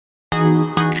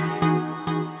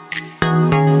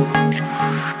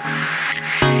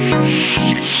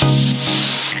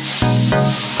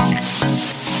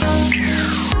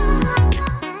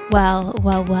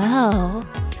Well.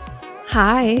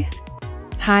 Hi.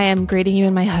 Hi, I'm greeting you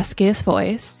in my huskiest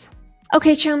voice.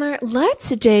 Okay, Chandler, let's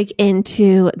dig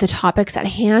into the topics at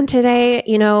hand today.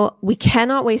 You know, we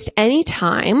cannot waste any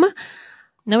time.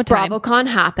 No time. Bravocon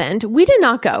happened. We did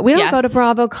not go. We don't go to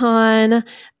Bravocon.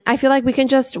 I feel like we can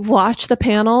just watch the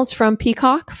panels from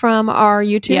Peacock from our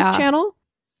YouTube channel.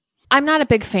 I'm not a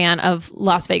big fan of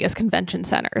Las Vegas convention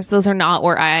centers. Those are not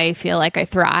where I feel like I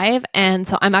thrive. And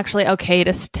so I'm actually okay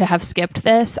to have skipped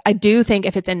this. I do think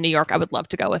if it's in New York, I would love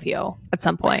to go with you at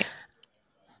some point.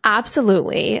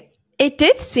 Absolutely. It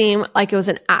did seem like it was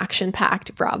an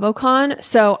action-packed Bravocon.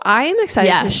 So I am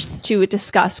excited to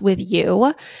discuss with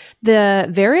you the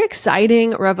very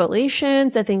exciting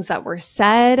revelations and things that were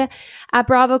said at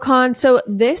Bravocon. So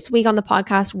this week on the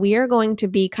podcast, we are going to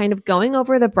be kind of going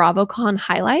over the Bravocon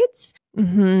highlights.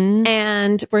 Mm-hmm.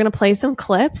 And we're going to play some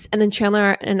clips. And then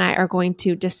Chandler and I are going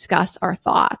to discuss our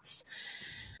thoughts.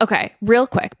 Okay, real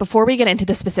quick, before we get into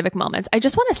the specific moments, I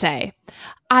just want to say,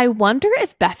 I wonder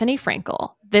if Bethany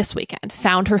Frankel this weekend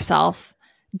found herself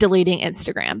deleting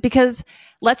Instagram, because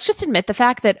let's just admit the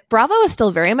fact that Bravo is still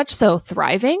very much so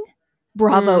thriving.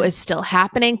 Bravo is still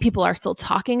happening. People are still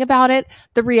talking about it.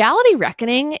 The reality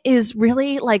reckoning is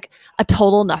really like a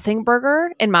total nothing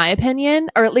burger, in my opinion,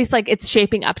 or at least like it's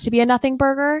shaping up to be a nothing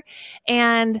burger.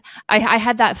 And I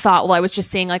had that thought while I was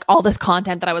just seeing like all this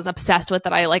content that I was obsessed with,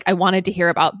 that I wanted to hear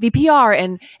about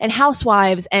VPR and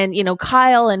Housewives and, you know,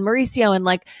 Kyle and Mauricio and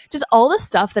like just all the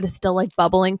stuff that is still like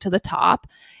bubbling to the top.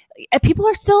 People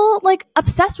are still like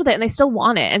obsessed with it and they still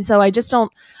want it. And so I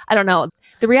don't know.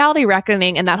 The reality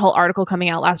reckoning and that whole article coming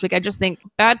out last week, I just think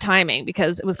bad timing,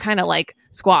 because it was kind of like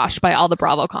squashed by all the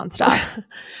Bravocon stuff.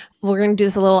 We're going to do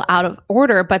this a little out of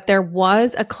order, but there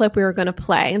was a clip we were going to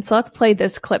play. And so let's play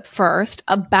this clip first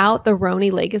about the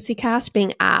Roni Legacy cast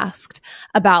being asked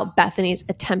about Bethany's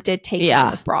attempted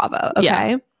takedown of Bravo. Okay.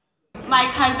 Yeah. My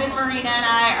cousin Marina and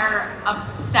I are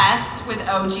obsessed with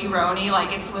OG Roni.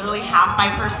 Like, it's literally half my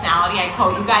personality. I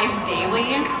quote you guys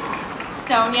daily.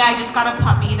 Sonia, I just got a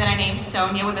puppy that I named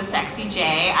Sonia with a sexy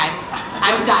J.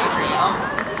 I would die for you.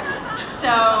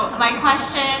 So my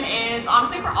question is,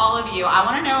 honestly, for all of you, I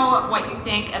want to know what you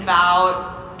think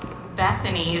about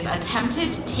Bethany's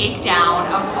attempted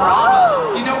takedown of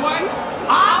Bravo. You know what?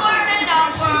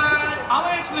 I'll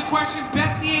answer the question.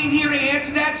 Bethany ain't here to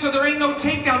answer that, so there ain't no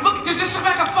takedown. Look, does this look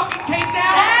like a fucking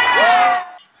takedown?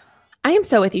 I am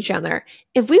so with you, Chandler.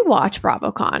 If we watch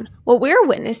Bravocon, what we're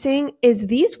witnessing is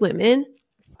these women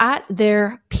at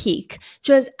their peak,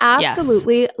 just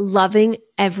absolutely loving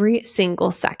every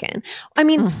single second. I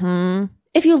mean,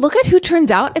 if you look at who turns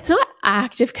out, it's not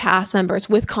active cast members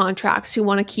with contracts who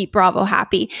want to keep Bravo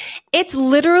happy. It's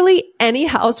literally any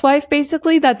housewife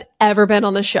basically that's ever been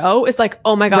on the show is like,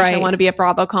 oh my gosh, I want to be at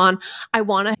BravoCon. I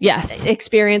want to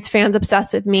experience fans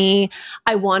obsessed with me.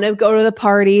 I want to go to the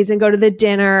parties and go to the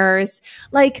dinners.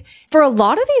 Like, for a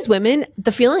lot of these women,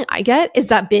 the feeling I get is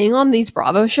that being on these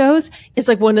Bravo shows is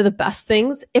like one of the best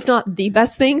things, if not the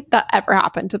best thing that ever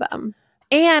happened to them.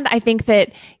 And I think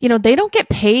that, you know, they don't get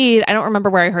paid. I don't remember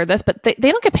where I heard this, but they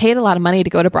don't get paid a lot of money to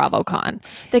go to BravoCon.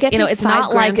 They get, you know, it's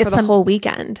not like it's the whole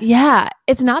weekend. Yeah.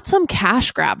 It's not some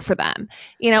cash grab for them.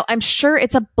 You know, I'm sure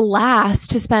it's a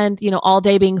blast to spend, you know, all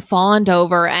day being fawned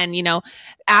over and, you know,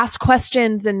 ask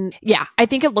questions. And yeah, I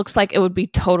think it looks like it would be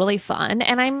totally fun.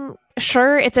 And I'm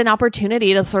sure it's an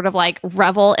opportunity to sort of like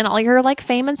revel in all your like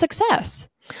fame and success.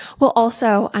 Well,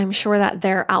 also, I'm sure that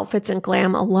their outfits and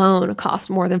glam alone cost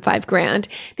more than $5,000.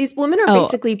 These women are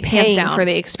basically paying for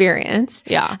the experience.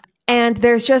 Yeah. And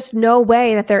there's just no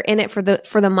way that they're in it for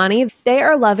the money. They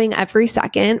are loving every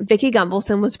second. Vicky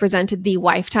Gunvalson was presented the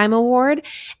Lifetime Award.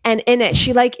 And in it,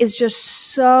 she like is just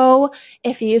so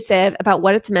effusive about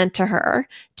what it's meant to her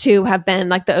to have been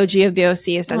like the OG of the OC,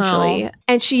 essentially. Oh.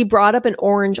 And she brought up an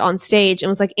orange on stage and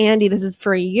was like, Andy, this is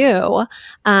for you,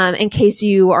 in case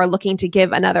you are looking to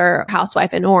give another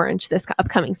housewife an orange this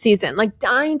upcoming season. Like,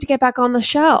 dying to get back on the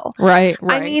show. Right.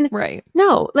 I mean,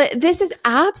 no, this is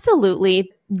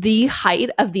absolutely the height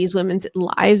of these women's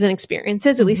lives and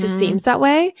experiences. At least it seems that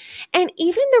way. And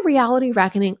even the Reality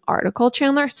Reckoning article,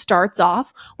 Chandler, starts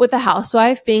off with a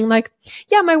housewife being like,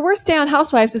 yeah, my worst day on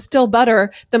Housewives is still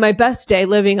better than my best day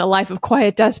living a life of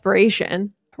quiet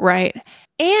desperation. Right.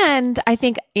 And I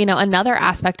think, you know, another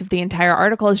aspect of the entire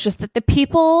article is just that the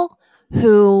people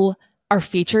who are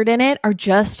featured in it are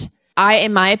just,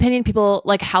 in my opinion, people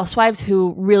like housewives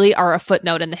who really are a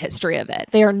footnote in the history of it.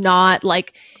 They are not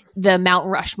like the Mount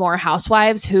Rushmore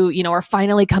housewives who, you know, are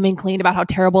finally coming clean about how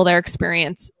terrible their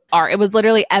experience are. It was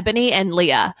literally Ebony and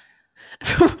Leah.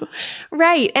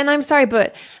 Right. And I'm sorry,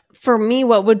 but for me,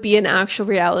 what would be an actual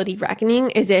reality reckoning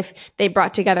is if they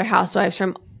brought together housewives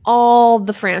from all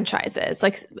the franchises,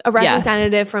 like a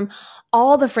representative from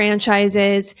all the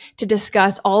franchises to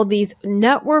discuss all these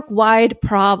network-wide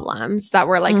problems that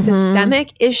were like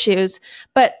systemic issues.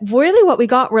 But really what we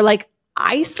got were like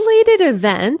isolated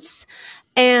events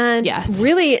and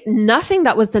really nothing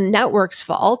that was the network's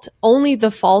fault, only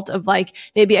the fault of like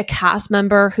maybe a cast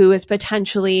member who is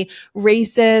potentially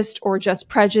racist or just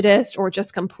prejudiced or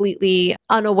just completely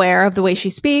unaware of the way she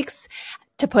speaks,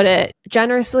 to put it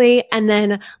generously. And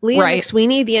then Leah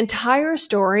McSweeney, the entire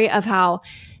story of how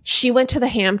she went to the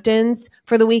Hamptons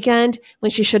for the weekend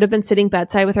when she should have been sitting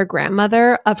bedside with her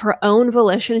grandmother. Of her own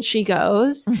volition, she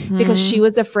goes because she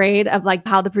was afraid of like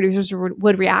how the producers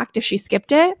would react if she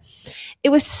skipped it. It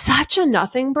was such a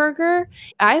nothing burger.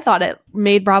 I thought it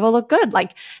made Bravo look good.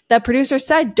 Like the producer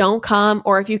said, don't come,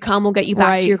 or if you come, we'll get you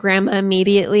back to your grandma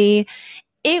immediately.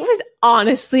 It was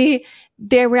honestly,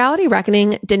 their reality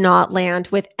reckoning did not land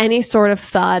with any sort of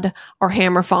thud or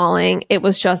hammer falling. It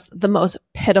was just the most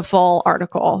pitiful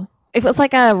article. It was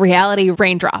like a reality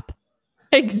raindrop.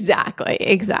 Exactly.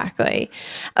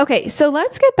 Okay, so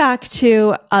let's get back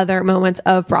to other moments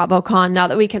of Bravocon now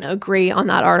that we can agree on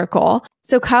that article.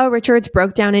 So Kyle Richards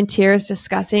broke down in tears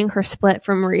discussing her split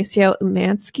from Mauricio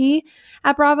Umansky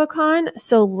at Bravocon.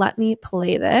 So let me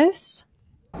play this.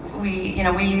 We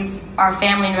are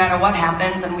family no matter what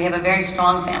happens, and we have a very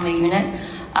strong family unit.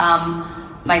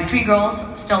 My 3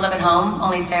 girls still live at home.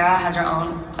 Only Farah has her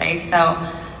own place. So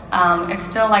it's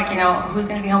still like, who's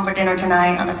going to be home for dinner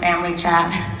tonight on the family chat.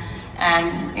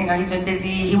 And, he's been busy.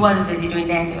 He was busy doing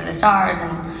Dancing with the Stars.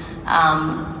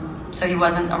 And so he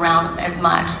wasn't around as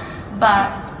much.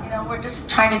 But, we're just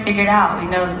trying to figure it out. We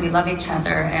know that we love each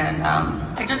other. And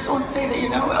I just want to say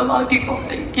that, a lot of people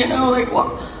think,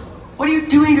 what are you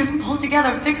doing? Just pull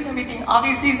together, fix everything.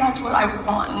 Obviously, that's what I would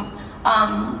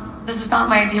want. This is not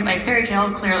my idea of my fairy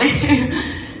tale, clearly.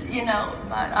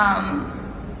 But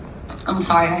I'm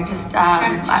sorry. I just,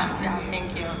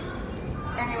 thank you.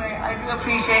 Anyway, I do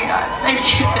appreciate, thank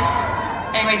you.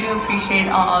 Anyway, I do appreciate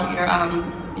all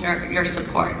your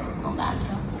support and all that.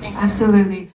 So, thank you.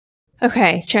 Absolutely.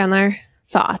 Okay, Chandler,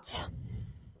 thoughts?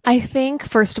 I think,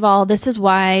 first of all, this is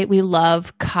why we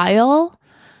love Kyle.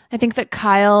 I think that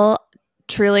Kyle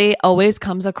truly always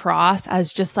comes across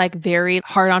as just like very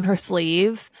hard on her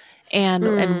sleeve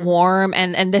and warm.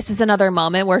 And this is another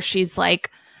moment where she's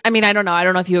like, I mean, I don't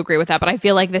know if you agree with that, but I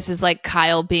feel like this is like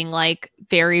Kyle being like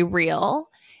very real.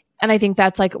 And I think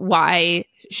that's like why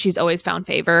she's always found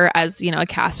favor as, a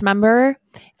cast member.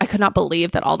 I could not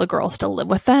believe that all the girls still live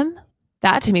with them.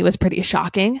 That to me was pretty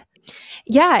shocking.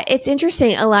 Yeah, it's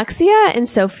interesting. Alexia and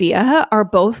Sophia are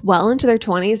both well into their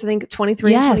 20s, I think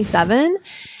 23 and 27.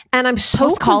 And I'm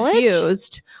so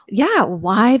confused. Yeah,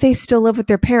 why they still live with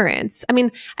their parents. I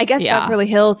mean, I guess Beverly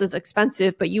Hills is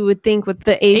expensive, but you would think with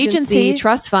the agency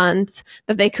trust funds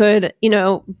that they could,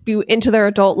 be into their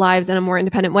adult lives in a more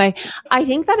independent way. I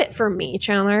think that for me,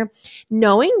 Chandler,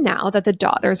 knowing now that the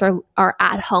daughters are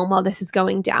at home while this is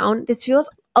going down, this feels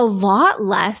a lot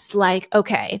less like,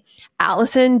 okay,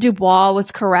 Allison Dubois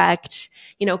was correct.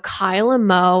 Kyle and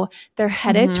Mo, they're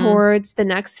headed towards the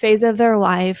next phase of their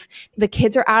life. The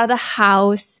kids are out of the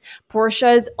house.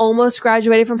 Portia's almost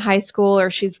graduated from high school, or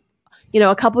she's,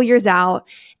 a couple years out.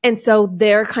 And so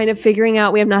they're kind of figuring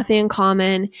out we have nothing in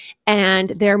common and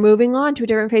they're moving on to a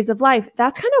different phase of life.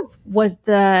 That's kind of was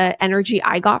the energy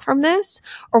I got from this,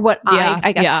 or what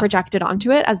I guess projected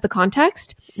onto it as the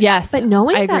context. Yes. But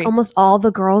knowing that almost all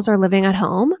the girls are living at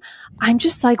home, I'm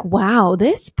just like, wow,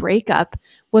 this breakup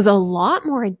was a lot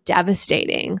more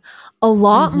devastating, a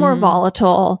lot more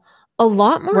volatile, a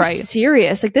lot more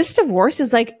serious. Like this divorce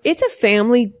is like, it's a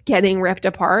family getting ripped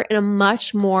apart in a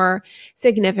much more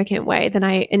significant way than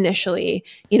I initially,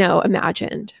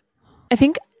 imagined. I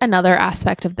think another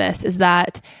aspect of this is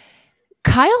that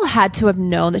Kyle had to have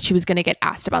known that she was going to get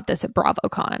asked about this at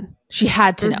Bravocon. She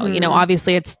had to know,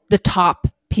 obviously it's the top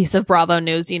piece of Bravo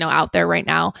news, out there right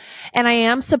now. And I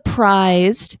am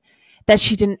surprised that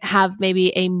she didn't have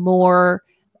maybe a more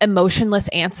emotionless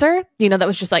answer, that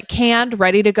was just like canned,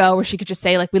 ready to go, where she could just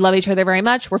say like, we love each other very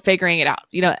much. We're figuring it out,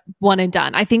 one and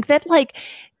done. I think that like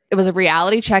it was a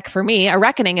reality check for me, a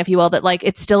reckoning, if you will, that like,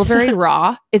 it's still very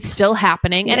raw. It's still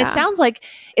happening. And it sounds like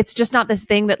it's just not this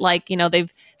thing that like,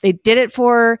 they did it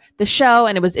for the show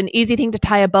and it was an easy thing to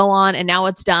tie a bow on and now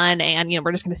it's done. And,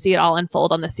 we're just going to see it all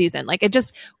unfold on the season. Like it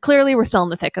just clearly we're still in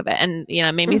the thick of it. And,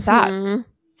 it made me sad.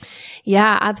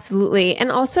 Yeah, absolutely.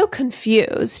 And also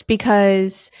confused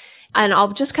because, And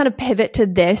I'll just kind of pivot to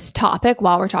this topic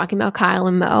while we're talking about Kyle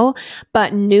and Mo,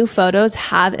 but new photos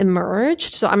have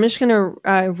emerged. So I'm just going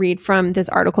to read from this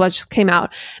article that just came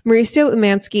out. Mauricio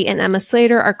Umansky and Emma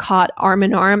Slater are caught arm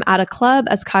in arm at a club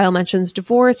as Kyle mentions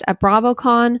divorce at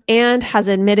Bravocon, and has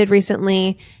admitted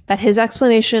recently that his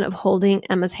explanation of holding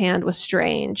Emma's hand was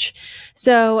strange.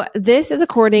 So this is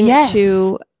according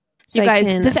to... You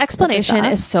guys, this explanation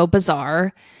is so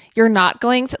bizarre. You're not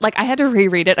going to, like, I had to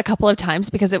reread it a couple of times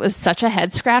because it was such a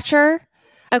head scratcher.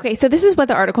 Okay, so this is what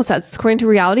the article says. According to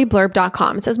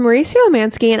realityblurb.com, it says Mauricio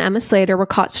Umansky and Emma Slater were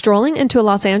caught strolling into a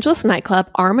Los Angeles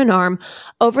nightclub arm in arm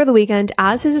over the weekend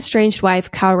as his estranged wife,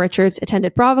 Kyle Richards,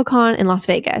 attended Bravocon in Las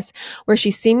Vegas, where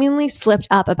she seemingly slipped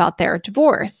up about their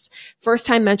divorce. First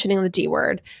time mentioning the D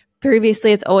word.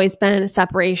 Previously, it's always been a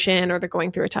separation or they're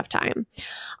going through a tough time.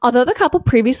 Although the couple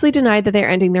previously denied that they're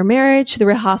ending their marriage, the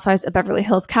Real Housewives of Beverly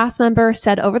Hills cast member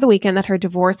said over the weekend that her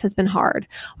divorce has been hard,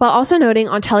 while also noting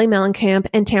on Telly Mellencamp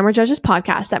and Tamra Judge's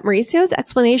podcast that Mauricio's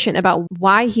explanation about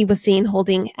why he was seen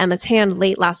holding Emma's hand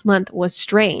late last month was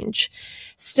strange.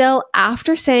 Still,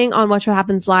 after saying on Watch What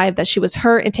Happens Live that she was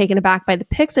hurt and taken aback by the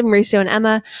pics of Mauricio and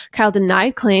Emma, Kyle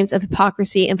denied claims of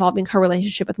hypocrisy involving her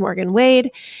relationship with Morgan Wade.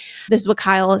 This is what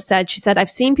Kyle said. She said, I've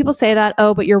seen people say that,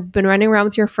 oh, but you've been running around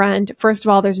with your friend. First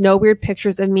of all, there's no weird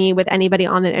pictures of me with anybody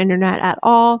on the internet at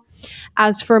all.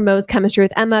 As for Mo's chemistry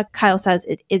with Emma, Kyle says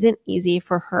it isn't easy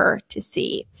for her to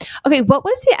see. Okay, what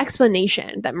was the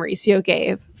explanation that Mauricio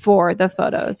gave for the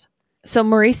photos? So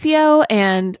Mauricio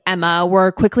and Emma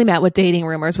were quickly met with dating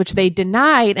rumors, which they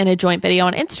denied in a joint video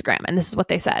on Instagram. And this is what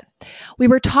they said. We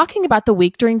were talking about the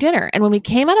week during dinner. And when we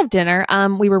came out of dinner,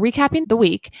 we were recapping the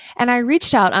week. And I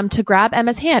reached out to grab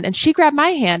Emma's hand and she grabbed my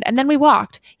hand. And then we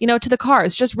walked, to the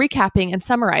cars, just recapping and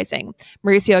summarizing.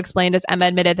 Mauricio explained as Emma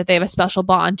admitted that they have a special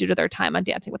bond due to their time on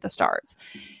Dancing with the Stars.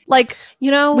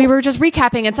 We were just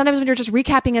recapping. And sometimes when you're just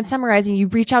recapping and summarizing, you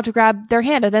reach out to grab their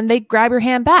hand and then they grab your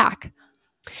hand back.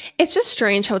 It's just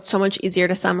strange how it's so much easier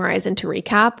to summarize and to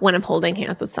recap when I'm holding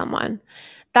hands with someone.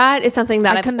 That is something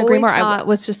that I couldn't agree more. Thought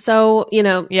was just so,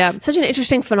 such an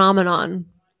interesting phenomenon.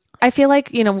 I feel like,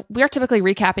 we are typically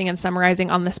recapping and summarizing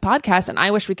on this podcast, and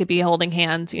I wish we could be holding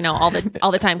hands, all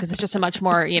the time, because it's just a much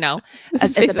more,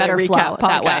 it's a better flow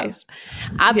that way.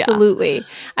 Absolutely. Yeah.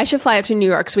 I should fly up to New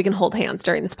York so we can hold hands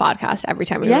during this podcast every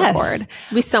time we record. It'd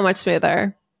be so much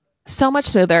smoother. So much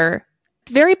smoother.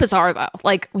 Very bizarre though.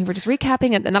 We were just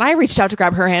recapping it and then I reached out to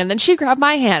grab her hand and then she grabbed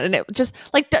my hand and it just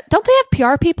don't they have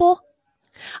PR people?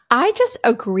 I just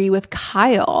agree with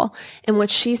Kyle in which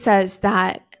she says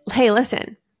that, hey,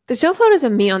 listen, there's no photos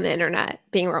of me on the internet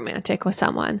being romantic with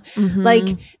someone.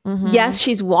 Yes,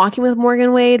 she's walking with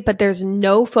Morgan Wade, but there's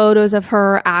no photos of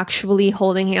her actually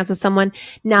holding hands with someone.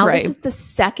 Now, This is the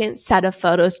second set of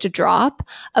photos to drop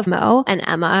of Mo and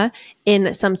Emma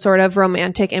in some sort of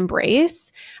romantic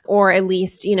embrace, or at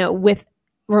least, with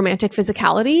romantic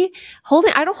physicality.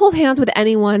 I don't hold hands with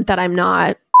anyone that I'm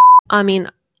not. I mean,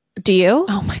 do you?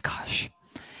 Oh my gosh.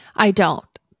 I don't.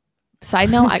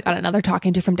 Side note, I got another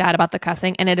talking to from Dad about the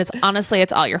cussing, and it is honestly,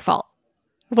 it's all your fault.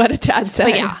 What did Dad say?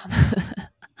 But yeah.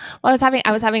 Well,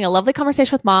 I was having a lovely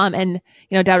conversation with Mom, and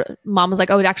Mom was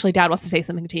like, "Oh, actually, Dad wants to say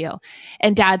something to you,"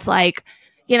 and Dad's like,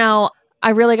 I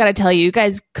really got to tell you, you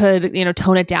guys could,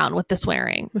 tone it down with the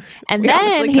swearing, and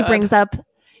then he brings up,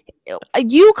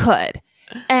 you could,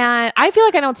 and I feel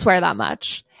like I don't swear that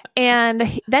much.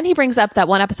 And then he brings up that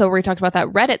one episode where he talked about that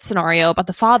Reddit scenario about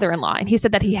the father-in-law. And he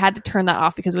said that he had to turn that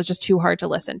off because it was just too hard to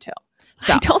listen to.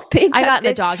 So I don't think I got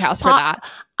in the doghouse for that.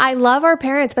 I love our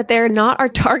parents, but they're not our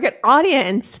target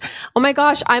audience. Oh my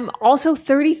gosh. I'm also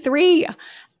 33.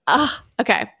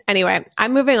 Okay. Anyway,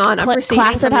 I'm moving on. I'm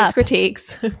proceeding from these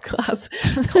critiques. Class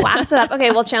it up.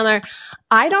 Okay. Well, Chandler,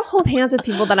 I don't hold hands with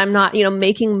people that I'm not,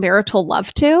 making marital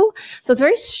love to. So it's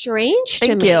very strange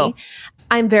to me. Thank you.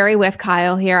 I'm very with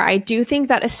Kyle here. I do think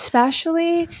that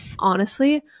especially,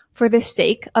 honestly, for the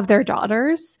sake of their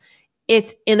daughters,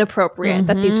 it's inappropriate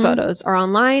that these photos are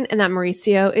online and that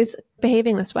Mauricio is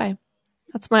behaving this way.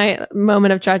 That's my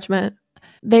moment of judgment.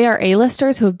 They are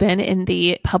A-listers who have been in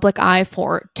the public eye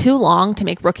for too long to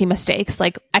make rookie mistakes,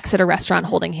 like exit a restaurant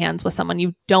holding hands with someone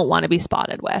you don't want to be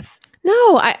spotted with.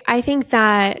 No, I think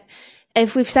that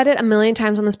if we've said it a million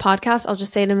times on this podcast, I'll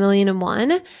just say it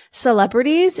 1,000,001.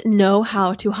 Celebrities know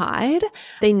how to hide.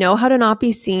 They know how to not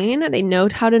be seen. They know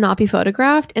how to not be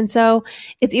photographed. And so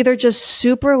it's either just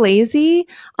super lazy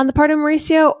on the part of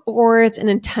Mauricio or it's an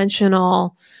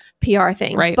intentional PR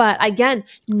thing. Right. But again,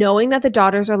 knowing that the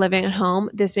daughters are living at home,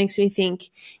 this makes me think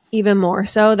even more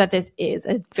so that this is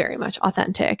a very much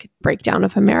authentic breakdown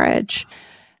of a marriage.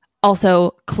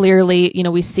 Also, clearly,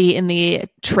 we see in the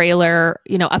trailer,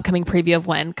 upcoming preview of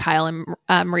when Kyle and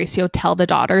Mauricio tell the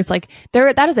daughters,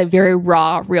 that is a very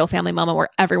raw, real family moment where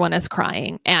everyone is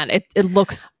crying and it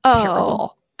looks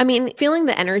terrible. I mean, feeling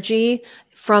the energy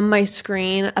from my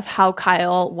screen of how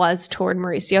Kyle was toward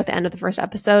Mauricio at the end of the first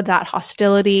episode, that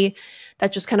hostility,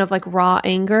 that just kind of raw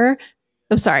anger.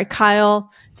 I'm sorry,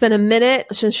 Kyle, it's been a minute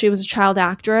since she was a child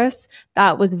actress.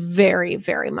 That was very,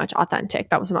 very much authentic.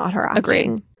 That was not her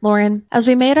acting. Agreed. Lauren, as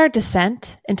we made our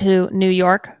descent into New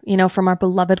York, from our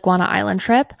beloved Guana Island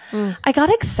trip, I got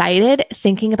excited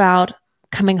thinking about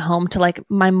coming home to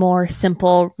my more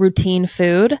simple routine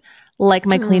food, like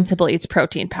my Clean Simple Eats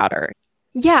protein powder.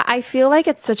 Yeah, I feel like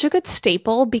it's such a good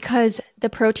staple because the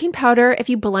protein powder, if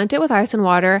you blend it with ice and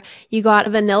water, you got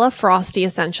vanilla frosty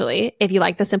essentially, if you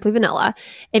like the Simply Vanilla.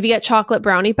 If you get chocolate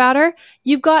brownie batter,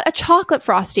 you've got a chocolate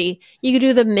frosty. You could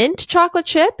do the mint chocolate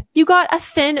chip, you got a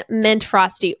thin mint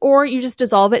frosty, or you just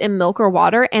dissolve it in milk or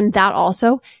water, and that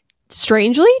also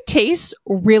strangely tastes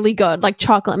really good, like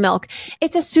chocolate milk.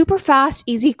 It's a super fast,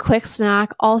 easy, quick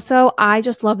snack. Also, I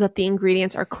just love that the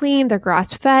ingredients are clean, they're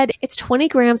grass-fed. It's 20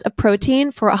 grams of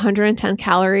protein for 110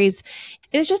 calories.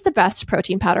 It is just the best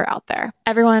protein powder out there.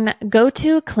 Everyone, go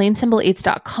to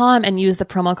cleansimpleeats.com and use the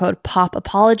promo code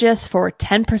POPAPOLOGIST for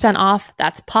 10% off.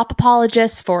 That's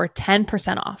POPAPOLOGIST for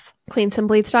 10% off.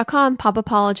 Cleansimpleeats.com,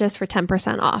 POPAPOLOGIST for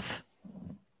 10% off.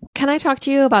 Can I talk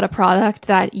to you about a product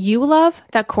that you love,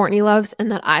 that Courtney loves,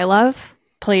 and that I love?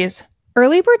 Please.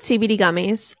 Early Bird CBD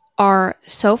gummies are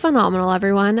so phenomenal,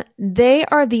 everyone. They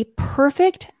are the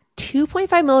perfect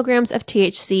 2.5 milligrams of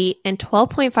THC and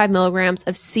 12.5 milligrams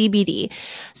of CBD.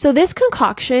 So this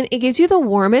concoction, it gives you the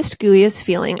warmest, gooeyest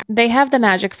feeling. They have the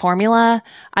magic formula.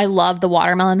 I love the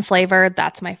watermelon flavor.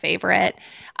 That's my favorite.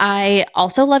 I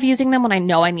also love using them when I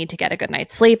know I need to get a good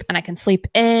night's sleep and I can sleep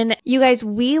in. You guys,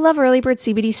 we love Early Bird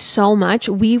CBD so much.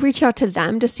 We reached out to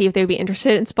them to see if they would be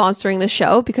interested in sponsoring the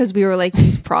show because we were like,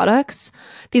 these products,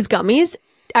 these gummies,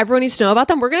 everyone needs to know about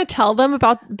them. We're going to tell them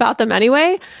about them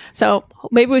anyway. So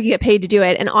maybe we can get paid to do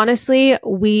it. And honestly,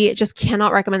 we just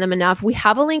cannot recommend them enough. We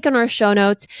have a link in our show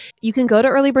notes. You can go to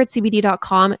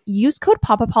earlybirdcbd.com, use code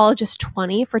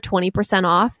POPAPOLOGIST20 for 20%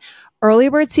 off.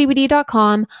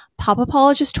 earlybirdcbd.com,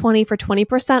 POPAPOLOGIST20 for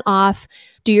 20% off.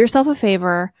 Do yourself a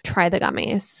favor, try the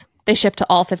gummies. They ship to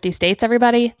all 50 states,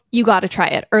 everybody. You got to try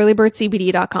it.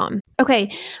 earlybirdcbd.com.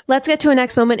 Okay, let's get to a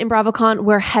next moment in Bravocon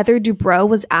where Heather Dubrow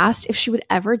was asked if she would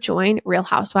ever join Real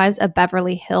Housewives of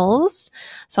Beverly Hills.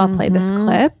 So I'll play this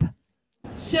clip.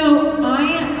 So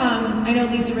I know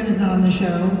Lisa Rinna's not on the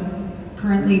show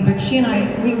currently, but she and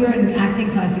I, we were in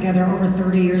acting class together over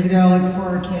 30 years ago, like before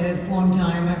our kids, long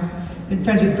time. I've been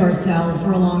friends with Garcelle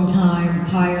for a long time,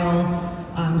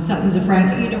 Kyle, Sutton's a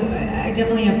friend. I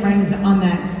definitely have friends on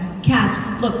that cast.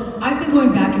 Look, I've been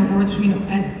going back and forth between,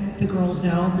 as the girls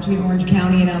know, between Orange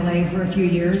County and LA for a few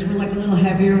years. We're like a little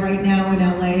heavier right now in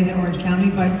LA than Orange County,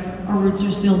 but our roots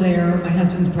are still there. My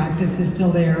husband's practice is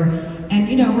still there. And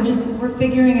we're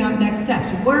figuring out next steps.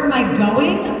 Where am I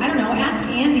going? I don't know, ask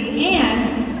Andy.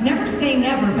 And never say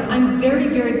never, but I'm very,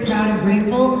 very proud and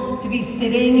grateful to be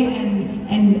sitting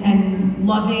and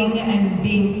loving and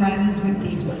being friends with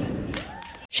these women.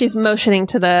 She's motioning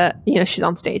to she's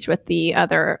on stage with the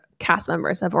other cast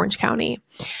members of Orange County.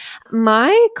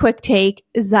 My quick take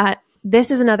is that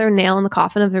this is another nail in the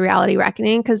coffin of the reality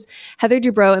reckoning because Heather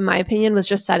Dubrow, in my opinion, was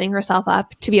just setting herself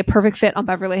up to be a perfect fit on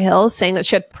Beverly Hills, saying that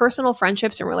she had personal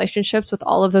friendships and relationships with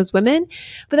all of those women,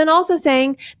 but then also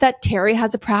saying that Terry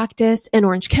has a practice in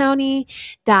Orange County,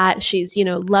 that she's,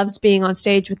 loves being on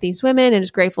stage with these women and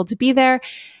is grateful to be there.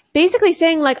 Basically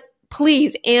saying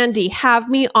please, Andy, have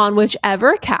me on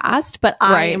whichever cast, but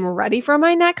I am ready for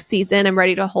my next season. I'm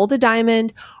ready to hold a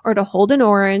diamond or to hold an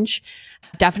orange.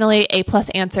 Definitely A+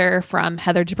 answer from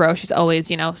Heather Dubrow. She's always,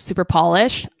 super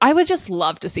polished. I would just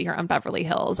love to see her on Beverly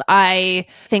Hills. I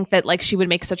think that she would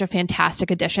make such a fantastic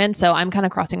addition. So I'm kind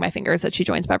of crossing my fingers that she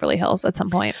joins Beverly Hills at some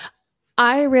point.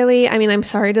 I'm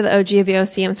sorry to the OG of the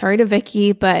OC. I'm sorry to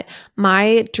Vicky, but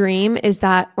my dream is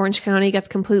that Orange County gets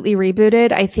completely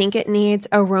rebooted. I think it needs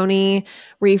a Roni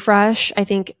refresh. I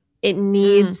think it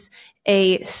needs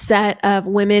a set of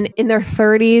women in their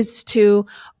 30s to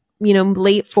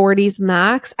late 40s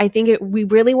max. I think we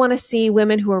really want to see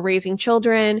women who are raising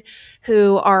children,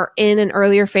 who are in an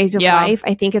earlier phase of life.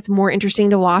 I think it's more interesting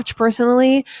to watch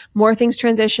personally. More things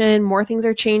transition, more things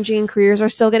are changing, careers are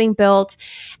still getting built.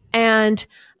 And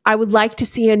I would like to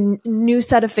see a new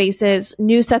set of faces,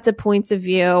 new sets of points of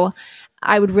view.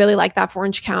 I would really like that for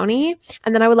Orange County.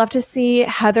 And then I would love to see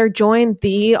Heather join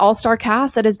the all-star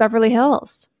cast that is Beverly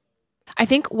Hills. I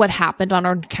think what happened on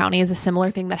Orange County is a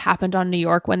similar thing that happened on New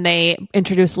York when they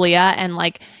introduced Leah and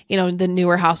like, you know, the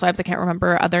newer housewives, I can't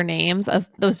remember other names of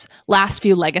those last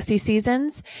few legacy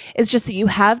seasons. It's just that you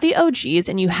have the OGs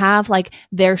and you have like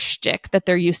their shtick that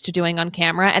they're used to doing on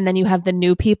camera. And then you have the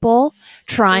new people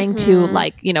trying to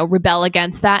like, you know, rebel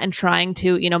against that and trying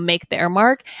to, you know, make their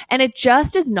mark. And it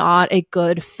just is not a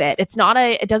good fit.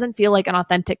 It doesn't feel like an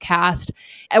authentic cast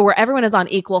where everyone is on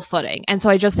equal footing. And so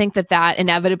I just think that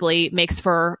inevitably makes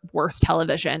for worse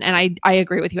television. And I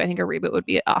agree with you. I think a reboot would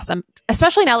be awesome,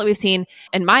 especially now that we've seen,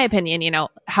 in my opinion, you know,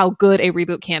 how good a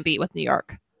reboot can be with New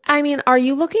York. I mean, are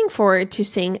you looking forward to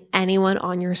seeing anyone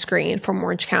on your screen from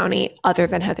Orange County other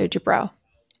than Heather Dubrow?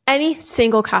 Any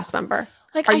single cast member?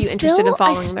 Like, are you interested in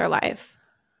following their life?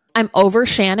 I'm over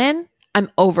Shannon.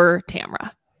 I'm over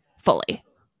Tamra fully.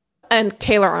 And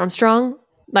Taylor Armstrong,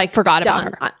 like, forgot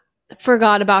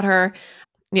about her.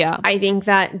 Yeah. I think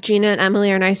that Gina and Emily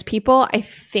are nice people. I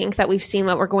think that we've seen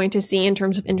what we're going to see in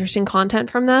terms of interesting content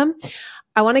from them.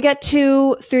 I want to get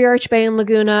to Three Arch Bay and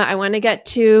Laguna. I want to get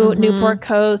to Newport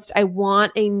Coast. I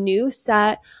want a new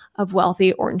set of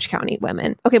wealthy Orange County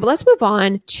women. Okay, but let's move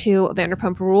on to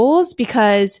Vanderpump Rules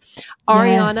because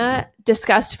Ariana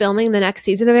discussed filming the next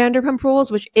season of Vanderpump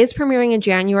Rules, which is premiering in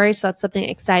January. So that's something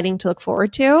exciting to look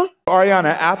forward to.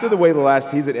 Ariana, after the way the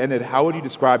last season ended, how would you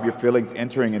describe your feelings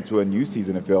entering into a new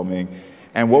season of filming?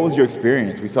 And what was your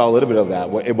experience? We saw a little bit of that.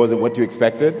 Was it what you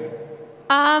expected?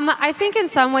 I think in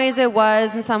some ways it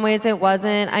was, in some ways it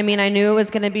wasn't. I mean, I knew it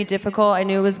was going to be difficult. I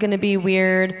knew it was going to be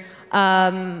weird.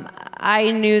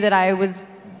 I knew that I was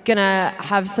going to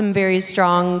have some very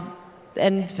strong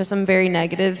and some very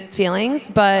negative feelings.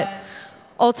 But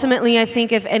ultimately, I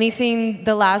think if anything,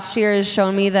 the last year has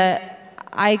shown me that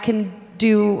I can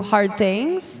do hard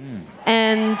things.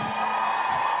 And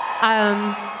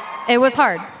it was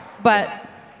hard, but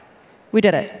we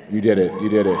did it. You did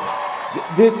it.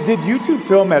 Did you two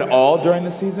film at all during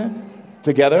the season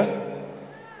together?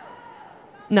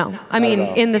 No, I mean,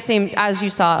 in the same, as you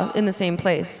saw, in the same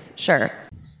place, sure.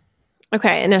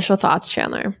 Okay, initial thoughts,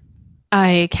 Chandler.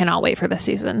 I cannot wait for this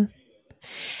season.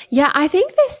 Yeah, I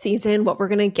think this season, what we're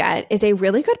going to get is a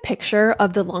really good picture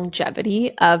of the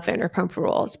longevity of Vanderpump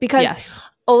Rules because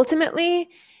ultimately,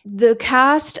 the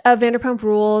cast of Vanderpump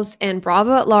Rules and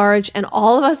Bravo at Large and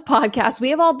all of us podcasts,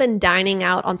 we have all been dining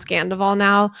out on Scandival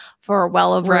now for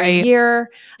well over a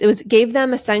year. It gave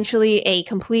them essentially a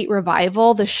complete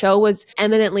revival. The show was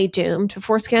eminently doomed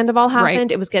before Scandival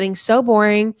happened. It was getting so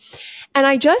boring. And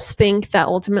I just think that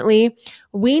ultimately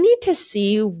we need to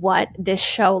see what this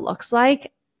show looks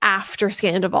like after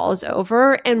Scandival is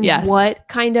over and what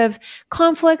kind of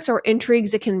conflicts or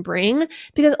intrigues it can bring,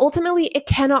 because ultimately it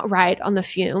cannot ride on the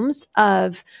fumes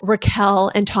of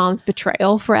Raquel and Tom's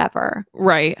betrayal forever.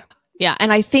 Right. Yeah.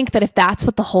 And I think that if that's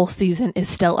what the whole season is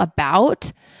still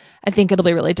about, I think it'll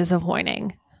be really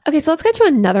disappointing. Okay, so let's get to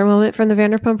another moment from the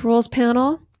Vanderpump Rules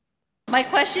panel. My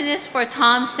question is for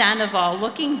Tom Sandoval.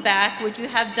 Looking back, would you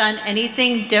have done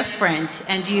anything different?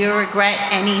 And do you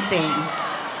regret anything?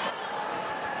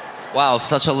 Wow,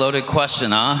 such a loaded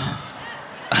question, huh?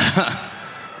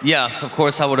 Yes, of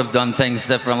course I would have done things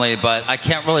differently, but I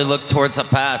can't really look towards the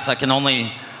past. I can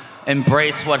only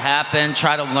embrace what happened,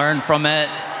 try to learn from it,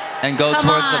 and go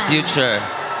towards the future.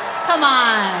 Come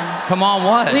on. Come on,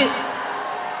 what?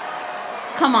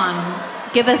 Come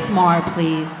on. Give us more,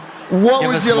 please. What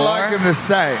would you like him to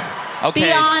say? Okay.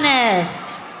 Be honest.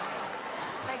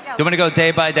 Do you want me to go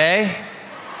day by day?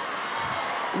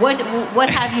 What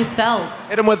have you felt?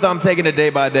 Hit him with I'm taking it day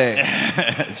by day. Too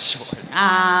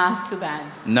bad.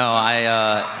 No,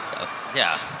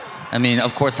 yeah. I mean,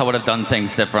 of course I would have done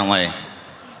things differently.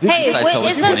 Hey,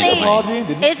 isn't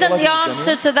the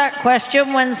answer to that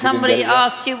question when somebody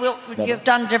asked you what would you have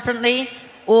done differently?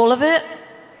 All of it?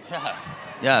 Yeah.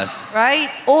 Yes. Right?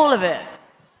 All of it.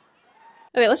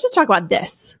 Okay, let's just talk about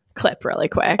this clip really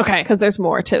quick. Okay. Because there's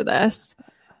more to this.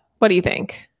 What do you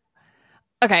think?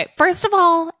 Okay, first of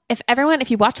all,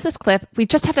 if you watch this clip, we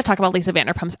just have to talk about Lisa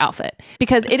Vanderpump's outfit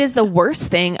because it is the worst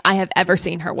thing I have ever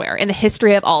seen her wear in the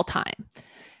history of all time.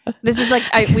 This is like,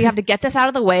 we have to get this out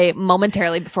of the way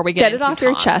momentarily before we get into it off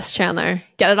your chest, Chandler.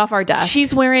 Get it off our desk.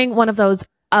 She's wearing one of those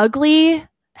ugly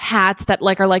hats that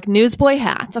are like newsboy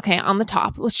hats. Okay, on the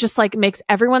top, which just like makes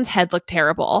everyone's head look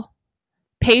terrible.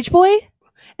 Pageboy?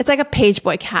 It's like a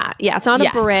pageboy cap. Yeah, it's not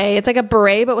a beret. It's like a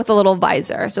beret, but with a little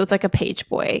visor. So it's like a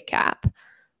pageboy cap.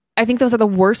 I think those are the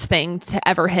worst things to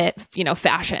ever hit,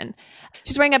 fashion.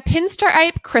 She's wearing a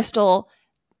pinstripe crystal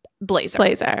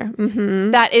blazer.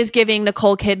 Mm-hmm. That is giving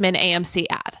Nicole Kidman AMC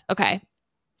ad. Okay.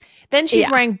 Then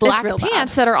she's wearing black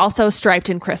pants that are also striped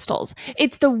in crystals.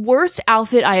 It's the worst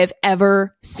outfit I have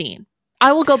ever seen.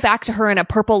 I will go back to her in a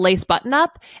purple lace button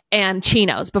up and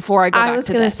chinos before I go back to this.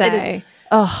 I was going to say,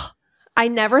 I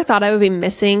never thought I would be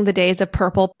missing the days of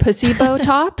purple pussy bow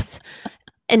tops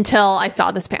until I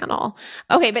saw this panel.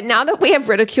 Okay, but now that we have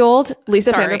ridiculed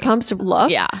Lisa Vanderpump's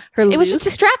look, it was just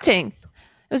distracting.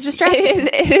 It was distracting.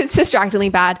 It is distractingly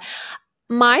bad.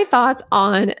 My thoughts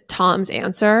on Tom's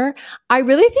answer. I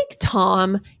really think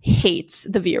Tom hates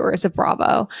the viewers of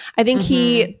Bravo. I think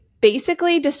he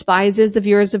basically despises the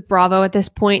viewers of Bravo at this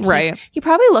point. Right. He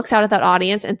probably looks out at that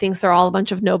audience and thinks they're all a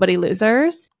bunch of nobody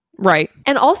losers. Right.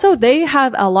 And also they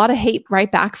have a lot of hate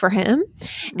right back for him.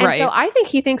 And so I think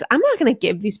he thinks, I'm not going to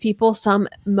give these people some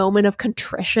moment of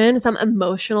contrition, some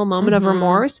emotional moment of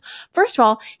remorse. First of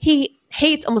all, he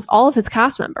hates almost all of his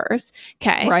cast members.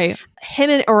 Okay. Right. Him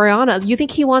and Ariana, you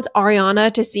think he wants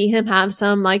Ariana to see him have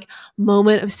some like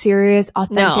moment of serious,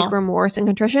 authentic remorse and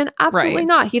contrition? Absolutely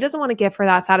not. He doesn't want to give her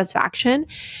that satisfaction.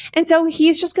 And so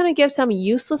he's just going to give some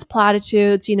useless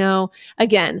platitudes, you know,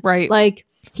 again, like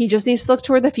he just needs to look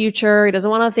toward the future. He doesn't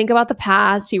want to think about the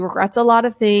past. He regrets a lot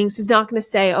of things. He's not going to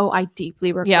say, oh, I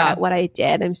deeply regret what I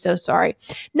did. I'm so sorry.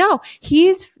 No,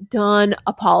 he's done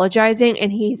apologizing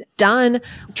and he's done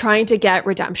trying to get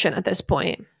redemption at this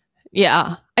point.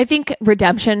 Yeah. I think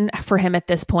redemption for him at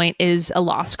this point is a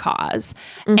lost cause.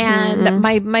 And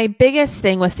my biggest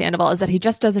thing with Sandoval is that he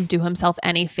just doesn't do himself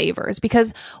any favors,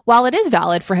 because while it is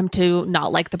valid for him to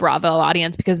not like the Bravo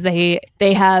audience because they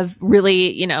have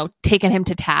really, you know, taken him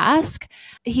to task,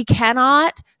 he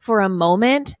cannot for a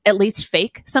moment at least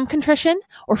fake some contrition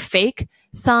or fake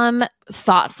some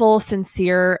thoughtful,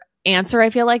 sincere answer. I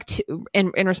feel like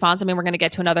in response, I mean, we're going to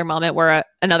get to another moment where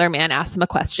another man asks him a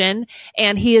question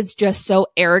and he is just so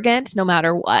arrogant no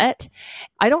matter what.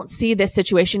 I don't see this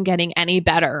situation getting any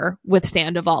better with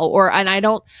Sandoval,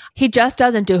 he just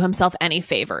doesn't do himself any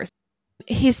favors.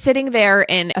 He's sitting there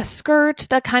in a skirt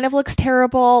that kind of looks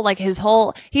terrible. Like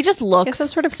he just looks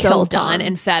so done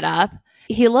and fed up.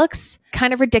 He looks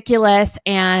kind of ridiculous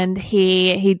and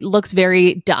he looks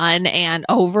very done and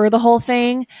over the whole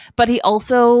thing, but he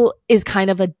also is kind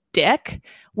of a dick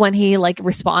when he like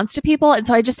responds to people. And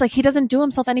so I just like, he doesn't do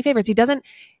himself any favors.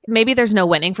 Maybe there's no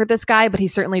winning for this guy, but he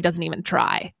certainly doesn't even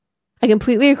try. I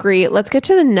completely agree. Let's get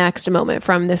to the next moment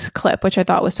from this clip, which I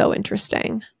thought was so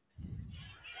interesting.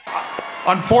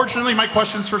 Unfortunately, my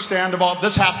question's for Sandoval.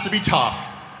 This has to be tough.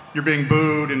 You're being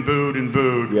booed and booed and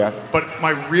booed. Yes. But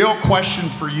my real question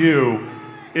for you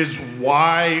is,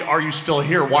 why are you still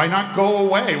here? Why not go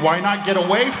away? Why not get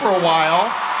away for a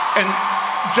while? And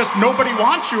just nobody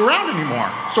wants you around anymore.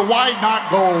 So why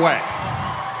not go away?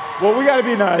 Well, we got to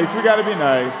be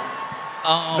nice.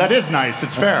 That is nice.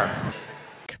 It's fair.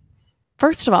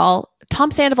 First of all,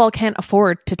 Tom Sandoval can't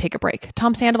afford to take a break.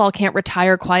 Tom Sandoval can't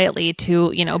retire quietly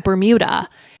to, Bermuda.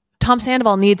 Tom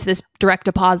Sandoval needs this direct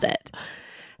deposit.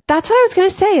 That's what I was going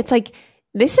to say. It's like,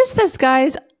 this is this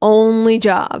guy's only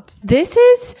job. This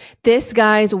is this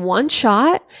guy's one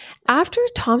shot. After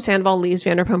Tom Sandoval leaves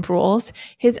Vanderpump Rules,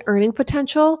 his earning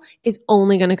potential is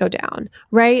only going to go down,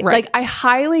 right? Like, I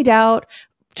highly doubt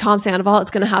Tom Sandoval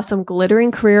is going to have some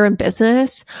glittering career in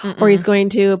business, or he's going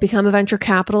to become a venture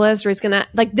capitalist, or he's going to,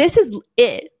 like, this is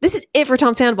it. This is it for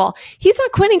Tom Sandoval. He's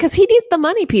not quitting because he needs the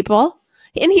money, people.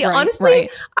 And he honestly,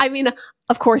 I mean,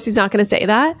 of course he's not going to say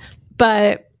that,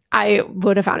 but I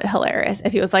would have found it hilarious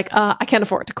if he was like, I can't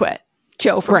afford to quit.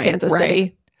 Joe from Kansas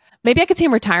City. Maybe I could see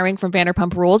him retiring from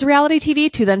Vanderpump Rules reality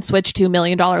TV to then switch to $1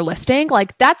 Million Listing.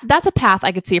 Like that's a path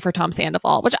I could see for Tom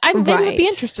Sandoval, which I maybe would be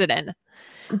interested in.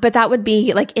 But that would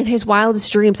be like in his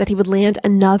wildest dreams that he would land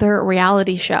another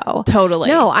reality show. Totally.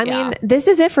 No, I mean, this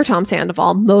is it for Tom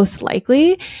Sandoval, most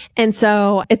likely. And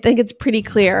so I think it's pretty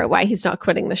clear why he's not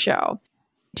quitting the show.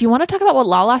 Do you want to talk about what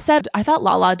Lala said? I thought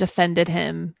Lala defended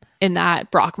him in that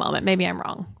Brock moment. Maybe I'm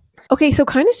wrong. Okay, so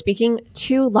kind of speaking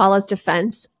to Lala's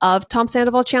defense of Tom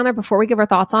Sandoval, Chandler, before we give our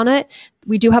thoughts on it,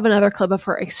 we do have another clip of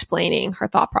her explaining her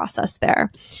thought process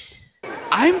there.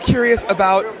 I'm curious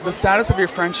about the status of your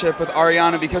friendship with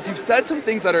Ariana, because you've said some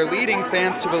things that are leading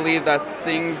fans to believe that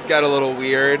things get a little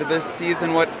weird this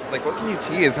season. What can you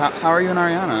tease? How are you and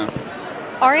Ariana?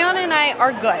 Ariana and I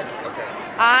are good.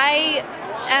 I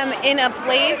am in a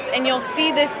place, and you'll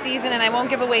see this season, and I won't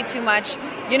give away too much.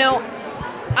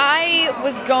 I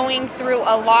was going through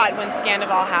a lot when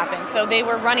Scandival happened, so they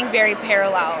were running very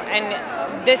parallel.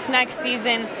 And this next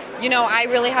season, I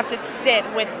really have to sit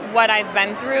with what I've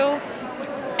been through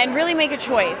and really make a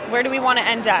choice. Where do we want to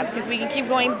end up? Because we can keep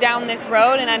going down this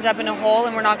road and end up in a hole,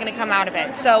 and we're not going to come out of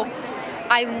it. So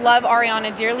I love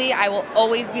Ariana dearly. I will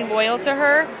always be loyal to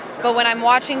her. But when I'm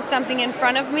watching something in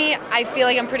front of me, I feel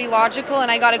like I'm pretty logical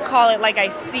and I got to call it like I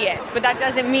see it. But that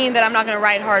doesn't mean that I'm not going to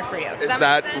ride hard for you. Is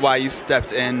that why you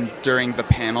stepped in during the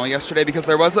panel yesterday? Because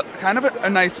there was kind of a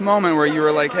nice moment where you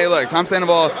were like, hey, look, Tom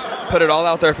Sandoval put it all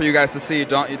out there for you guys to see.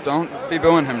 Don't be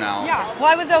booing him now. Yeah, well,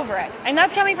 I was over it. And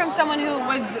that's coming from someone who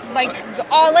was like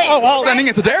all in. Oh, sending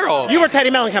it to Daryl. You were Teddy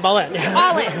Mellencamp all in.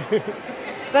 All in.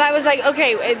 But I was like,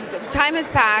 okay, time has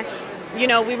passed. You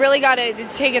know, we really got to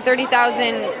take a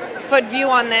 30,000-foot view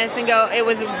on this and go, it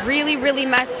was really, really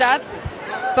messed up,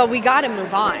 but we got to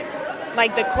move on.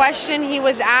 Like the question he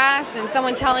was asked and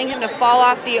someone telling him to fall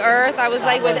off the earth, I was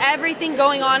like, with everything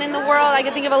going on in the world, I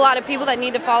could think of a lot of people that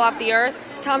need to fall off the earth.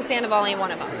 Tom Sandoval ain't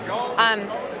one of them.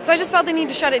 So I just felt the need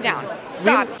to shut it down.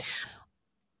 Stop.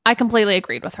 I completely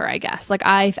agreed with her, I guess. Like,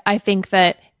 I think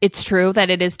that it's true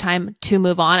that it is time to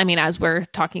move on. I mean, as we're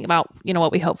talking about, you know,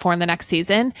 what we hope for in the next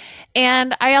season.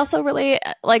 And I also really,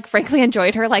 like, frankly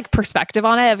enjoyed her, like, perspective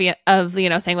on it of, you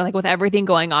know, saying, like, with everything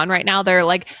going on right now, they're,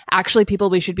 like, actually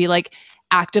people we should be, like,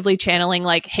 actively channeling,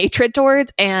 like, hatred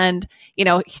towards. And, you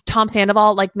know, Tom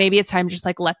Sandoval, like, maybe it's time to just,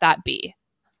 like, let that be.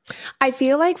 I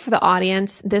feel like for the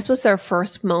audience, this was their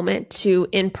first moment to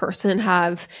in person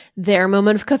have their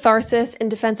moment of catharsis in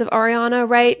defense of Ariana,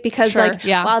 right? Because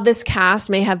while this cast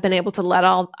may have been able to let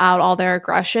out all their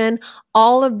aggression,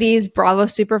 all of these Bravo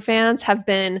superfans have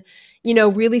been, you know,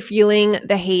 really feeling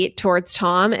the hate towards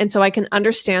Tom. And so I can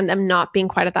understand them not being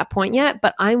quite at that point yet,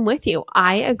 but I'm with you.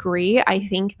 I agree. I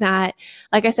think that,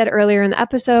 like I said earlier in the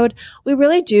episode, we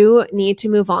really do need to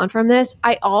move on from this.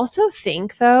 I also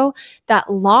think, though, that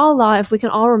Lala, if we can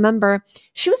all remember,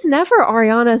 she was never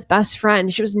Ariana's best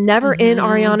friend. She was never in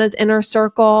Ariana's inner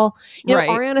circle. You know,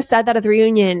 Ariana said that at the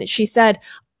reunion. She said,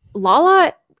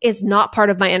 Lala is not part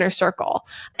of my inner circle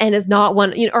and is not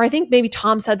one, you know, or I think maybe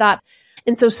Tom said that.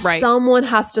 And so someone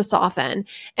has to soften.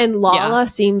 And Lala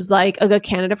seems like a good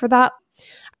candidate for that.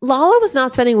 Lala was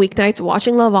not spending weeknights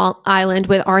watching Love Island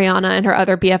with Ariana and her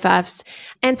other BFFs.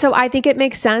 And so I think it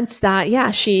makes sense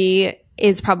that, she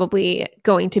is probably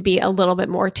going to be a little bit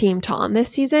more Team Tom this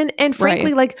season. And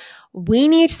frankly, like, we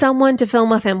need someone to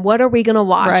film with him. What are we going to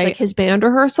watch? Like his band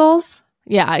rehearsals?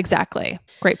 Yeah, exactly.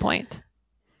 Great point.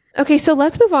 Okay, so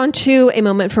let's move on to a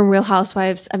moment from Real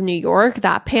Housewives of New York,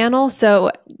 that panel.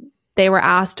 So they were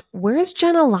asked, where's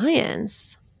Jenna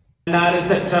Lyons? And that is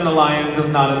that Jenna Lyons is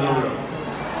not in the room.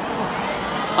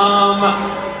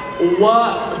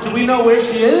 What, do we know where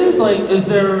she is? Like, is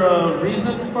there a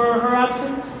reason for her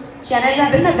absence? Jenna's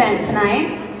at an event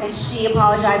tonight, and she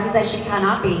apologizes that she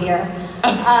cannot be here.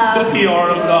 The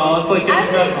PR of it all, it's like getting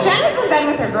dressed up. Jenna's in bed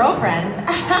with her girlfriend.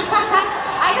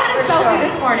 I got a selfie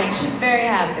this morning. She's very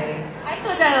happy. I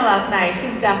saw Jenna last night.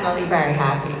 She's definitely very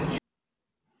happy.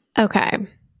 Okay.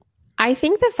 I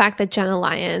think the fact that Jenna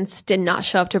Lyons did not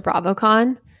show up to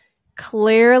Bravocon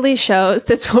clearly shows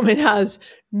this woman has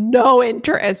no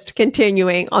interest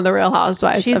continuing on The Real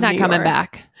Housewives. She's not coming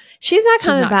back. She's not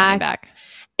coming back.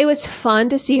 It was fun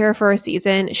to see her for a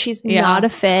season. She's not a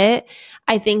fit.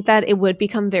 I think that it would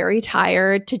become very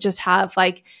tired to just have,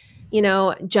 like, you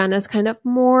know, Jenna's kind of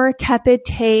more tepid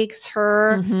takes.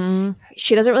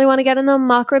 She doesn't really want to get in the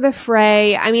muck or the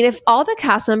fray. I mean, if all the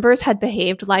cast members had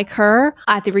behaved like her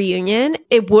at the reunion,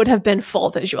 it would have been full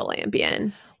visual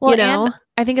ambient. Well, you know? and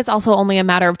I think it's also only a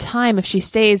matter of time if she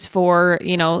stays for,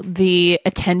 you know, the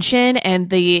attention and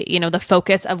the, you know, the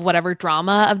focus of whatever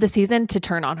drama of the season to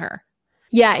turn on her.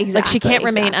 Yeah, exactly. Like, she can't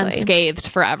remain unscathed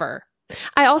forever.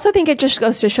 I also think it just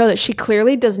goes to show that she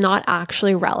clearly does not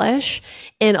actually relish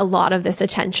in a lot of this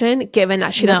attention, given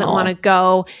that she doesn't want to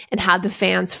go and have the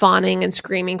fans fawning and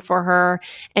screaming for her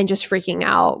and just freaking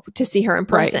out to see her in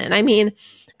person. I mean,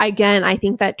 again, I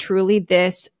think that truly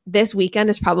this weekend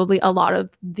is probably a lot of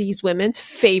these women's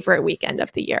favorite weekend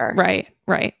of the year.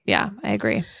 Right. Yeah, I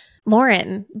agree.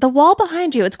 Lauren, the wall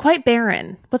behind you, it's quite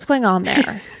barren. What's going on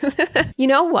there? You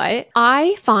know what?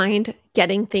 I find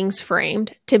getting things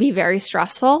framed to be very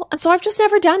stressful. And so I've just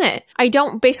never done it. I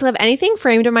don't basically have anything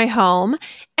framed in my home.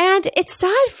 And it's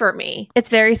sad for me. It's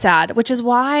very sad, which is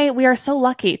why we are so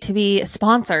lucky to be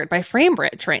sponsored by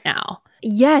FrameBridge right now.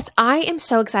 Yes, I am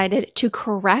so excited to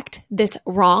correct this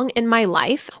wrong in my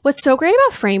life. What's so great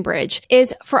about FrameBridge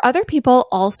is for other people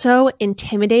also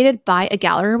intimidated by a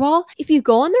gallery wall, if you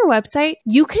go on their website,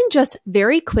 you can just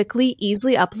very quickly,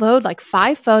 easily upload like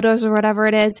 5 photos or whatever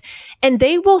it is, and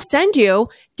they will send you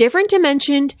different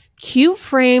dimensioned cute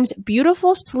frames,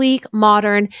 beautiful, sleek,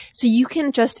 modern, so you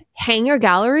can just hang your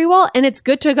gallery wall and it's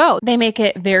good to go. They make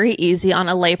it very easy on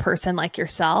a layperson like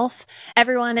yourself.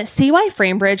 Everyone, see why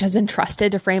FrameBridge has been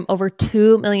trusted to frame over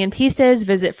 2 million pieces.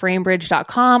 Visit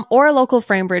framebridge.com or a local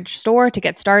FrameBridge store to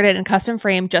get started and custom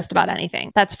frame just about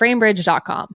anything. That's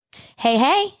framebridge.com.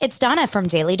 Hey, it's Donna from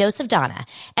Daily Dose of Donna.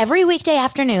 Every weekday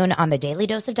afternoon on the Daily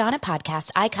Dose of Donna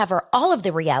podcast, I cover all of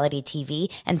the reality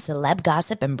TV and celeb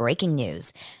gossip and breaking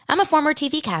news. I'm a former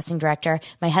TV casting director.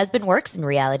 My husband works in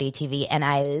reality TV, and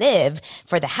I live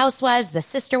for the housewives, the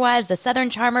sister wives, the Southern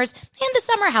Charmers, and the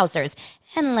summer housers.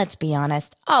 And let's be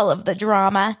honest, all of the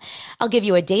drama. I'll give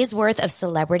you a day's worth of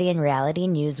celebrity and reality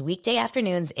news weekday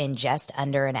afternoons in just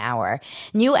under an hour.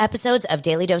 New episodes of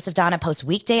Daily Dose of Donna post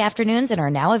weekday afternoons and are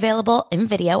now available in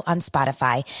video on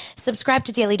Spotify. Subscribe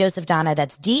to Daily Dose of Donna.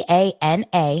 That's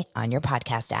DANA on your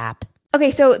podcast app.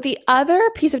 Okay, so the other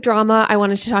piece of drama I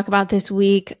wanted to talk about this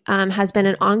week has been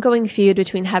an ongoing feud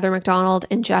between Heather McDonald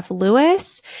and Jeff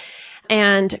Lewis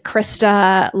and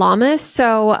Krista Lamas.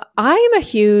 So I am a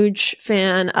huge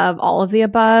fan of all of the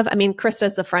above. I mean,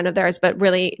 Krista's a friend of theirs, but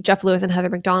really Jeff Lewis and Heather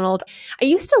McDonald. I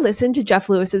used to listen to Jeff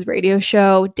Lewis's radio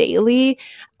show daily.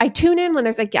 I tune in when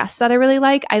there's a guest that I really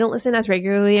like. I don't listen as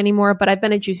regularly anymore, but I've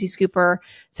been a Juicy Scooper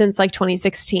since like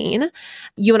 2016.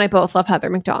 You and I both love Heather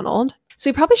McDonald. So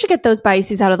we probably should get those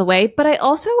biases out of the way. But I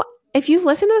also, if you've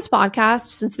listened to this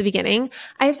podcast since the beginning,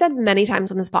 I have said many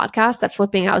times on this podcast that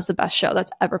Flipping Out is the best show that's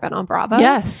ever been on Bravo.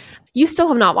 Yes. You still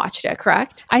have not watched it,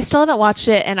 correct? I still haven't watched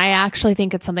it, and I actually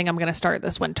think it's something I'm going to start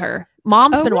this winter.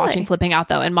 Mom's been watching Flipping Out,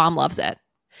 though, and Mom loves it.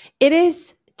 It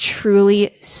is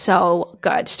truly so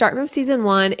good. Start from season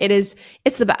 1. It's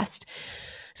the best.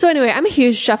 So anyway, I'm a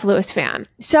huge Jeff Lewis fan.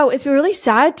 So it's been really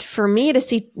sad for me to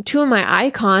see two of my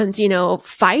icons,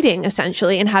 fighting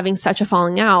essentially and having such a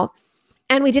falling out.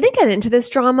 And we didn't get into this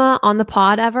drama on the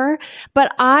pod ever,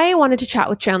 but I wanted to chat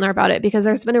with Chandler about it because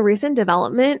there's been a recent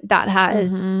development that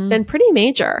has been pretty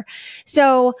major.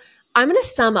 So I'm going to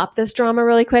sum up this drama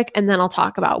really quick, and then I'll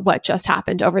talk about what just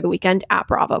happened over the weekend at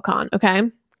Bravocon. Okay.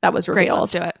 That was revealed. Great,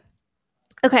 let's do it.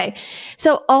 Okay,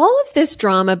 so all of this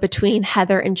drama between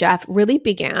Heather and Jeff really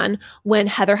began when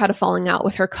Heather had a falling out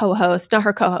with her co-host, not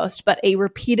her co-host, but a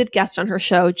repeated guest on her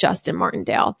show, Justin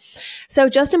Martindale. So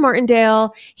Justin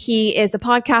Martindale, he is a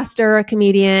podcaster, a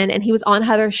comedian, and he was on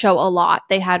Heather's show a lot.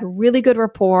 They had really good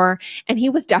rapport, and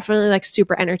he was definitely like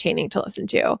super entertaining to listen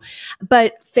to.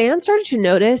 But fans started to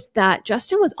notice that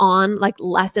Justin was on like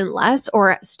less and less,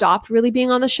 or stopped really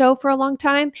being on the show for a long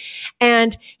time.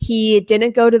 And he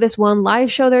didn't go to this one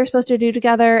live show they were supposed to do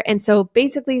together. And so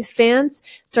basically fans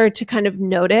started to kind of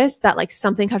notice that like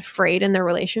something had frayed in their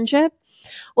relationship.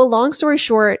 Well, long story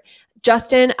short,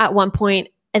 Justin at one point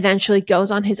eventually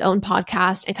goes on his own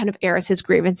podcast and kind of airs his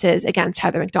grievances against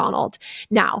Heather McDonald.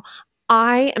 Now,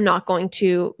 I am not going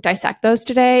to dissect those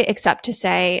today, except to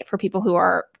say for people who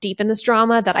are deep in this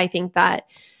drama that I think that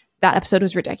episode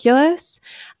was ridiculous.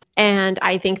 And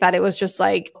I think that it was just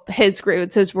like his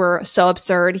grievances were so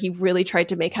absurd. He really tried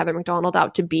to make Heather McDonald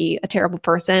out to be a terrible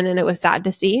person, and it was sad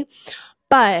to see.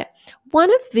 But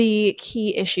one of the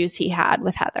key issues he had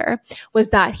with Heather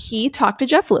was that he talked to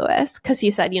Jeff Lewis because he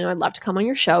said, I'd love to come on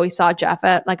your show. He saw Jeff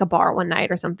at like a bar one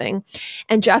night or something.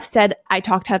 And Jeff said, I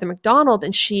talked to Heather McDonald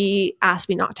and she asked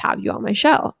me not to have you on my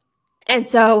show. And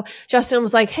so Justin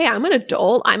was like, hey, I'm an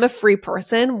adult. I'm a free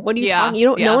person. What are you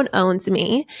talking? No one owns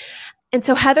me. And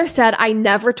so Heather said, I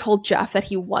never told Jeff that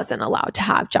he wasn't allowed to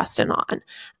have Justin on.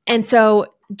 And so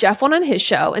Jeff went on his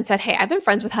show and said, hey, I've been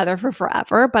friends with Heather for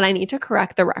forever, but I need to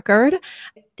correct the record.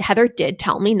 Heather did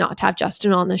tell me not to have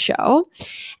Justin on the show.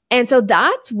 And so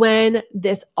that's when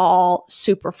this all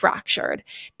super fractured,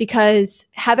 because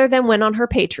Heather then went on her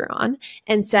Patreon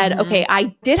and said, okay,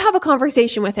 I did have a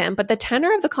conversation with him, but the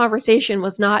tenor of the conversation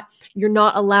was not, you're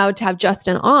not allowed to have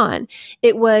Justin on.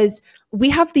 It was, we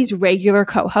have these regular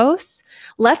co-hosts.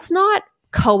 Let's not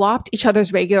co-opt each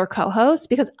other's regular co-hosts,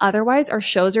 because otherwise our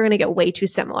shows are going to get way too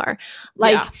similar.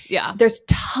 There's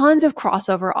tons of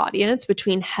crossover audience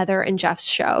between Heather and Jeff's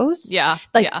shows.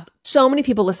 So many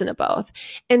people listen to both.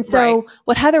 And so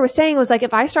what Heather was saying was like,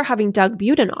 if I start having Doug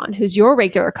Buden on, who's your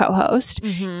regular co-host,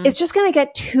 it's just going to get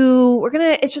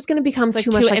it's just going to become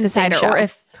too much like the same show.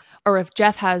 Or if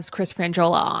Jeff has Chris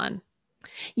Frangiola on.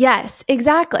 Yes,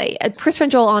 exactly. Chris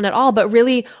and Joel on at all, but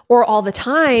really, or all the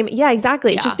time. Yeah,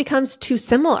 exactly. It just becomes too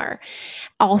similar.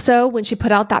 Also, when she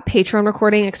put out that Patreon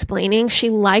recording explaining, she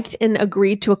liked and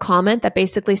agreed to a comment that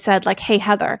basically said like, hey,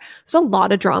 Heather, there's a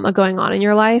lot of drama going on in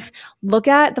your life. Look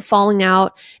at the falling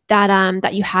out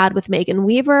that you had with Megan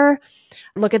Weaver.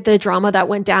 Look at the drama that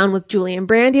went down with Julie and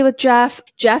Brandy with Jeff.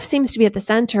 Jeff seems to be at the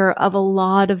center of a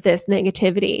lot of this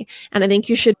negativity. And I think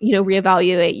you should,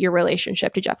 reevaluate your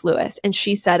relationship to Jeff Lewis. And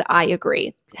she said, I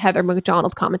agree. Heather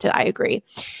McDonald commented, I agree.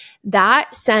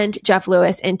 That sent Jeff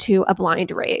Lewis into a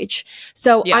blind rage.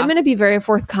 So I'm going to be very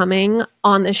forthcoming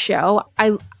on this show.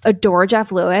 I adore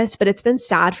Jeff Lewis, but it's been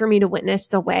sad for me to witness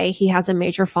the way he has a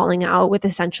major falling out with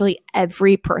essentially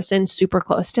every person super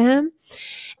close to him.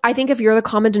 I think if you're the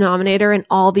common denominator in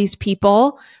all these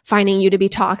people finding you to be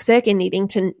toxic and needing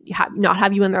to not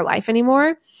have you in their life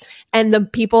anymore, and the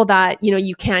people that,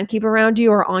 you can keep around you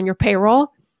or on your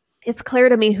payroll, it's clear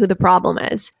to me who the problem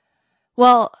is.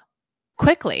 Well,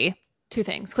 quickly, two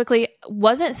things. Quickly,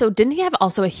 didn't he have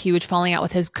also a huge falling out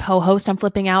with his co-host on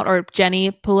Flipping Out, or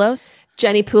Jenny Poulos?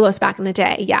 Jenny Poulos back in the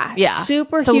day. Yeah. Yeah.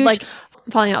 Super huge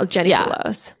falling out with Jenny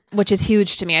Poulos. Which is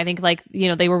huge to me. I think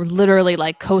they were literally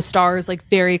like co-stars, like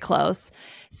very close.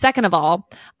 Second of all,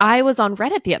 I was on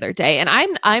Reddit the other day, and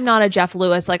I'm not a Jeff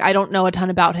Lewis. Like, I don't know a ton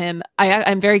about him.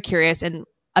 I'm very curious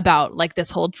about like this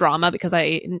whole drama because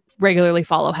I regularly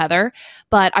follow Heather,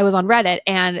 but I was on Reddit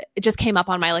and it just came up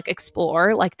on my like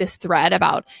explore, like this thread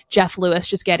about Jeff Lewis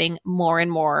just getting more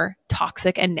and more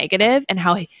toxic and negative, and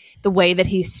how the way that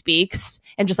he speaks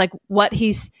and just like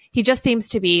he just seems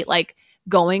to be like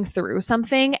going through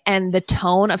something, and the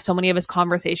tone of so many of his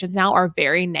conversations now are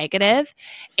very negative.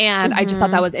 And I just thought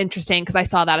that was interesting because I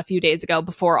saw that a few days ago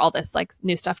before all this like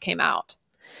new stuff came out.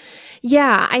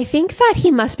 Yeah, I think that he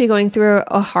must be going through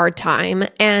a hard time,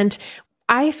 and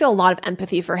I feel a lot of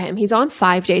empathy for him. He's on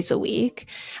 5 days a week,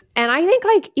 and I think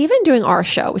like even doing our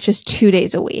show, which is 2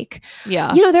 days a week,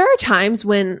 there are times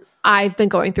when I've been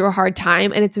going through a hard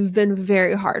time, and it's been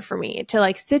very hard for me to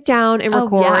like sit down and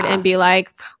record and be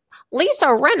like, Lisa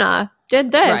Rinna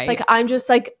did this. Right. Like, I'm just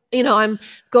like, I'm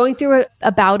going through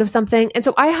a bout of something. And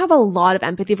so I have a lot of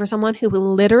empathy for someone who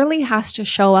literally has to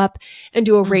show up and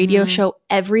do a radio show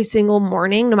every single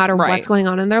morning, no matter what's going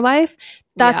on in their life.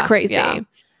 That's crazy. Yeah.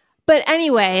 But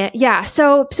anyway,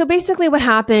 So basically what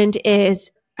happened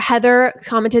is Heather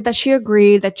commented that she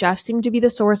agreed that Jeff seemed to be the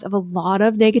source of a lot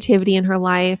of negativity in her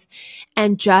life.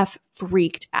 And Jeff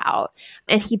freaked out.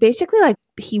 And he basically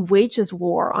he waged his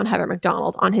war on Heather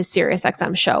McDonald on his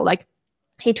SiriusXM show. Like,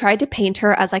 he tried to paint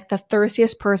her as like the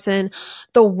thirstiest person,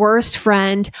 the worst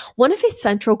friend. One of his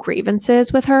central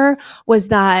grievances with her was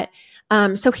that,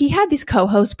 so he had these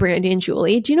co-hosts, Brandy and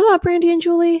Julie. Do you know about Brandy and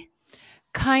Julie?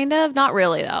 Kind of, not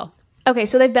really though. Okay,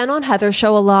 so they've been on Heather's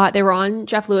show a lot. They were on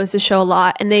Jeff Lewis's show a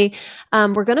lot, and they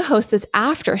were going to host this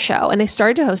after show, and they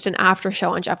started to host an after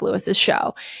show on Jeff Lewis's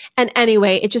show. And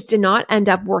anyway, it just did not end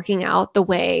up working out the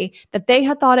way that they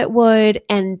had thought it would,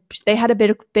 and they had a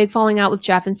big falling out with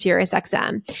Jeff and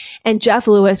SiriusXM. And Jeff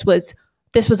Lewis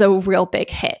this was a real big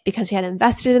hit because he had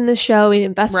invested in this show. He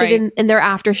invested in their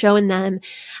after show and them.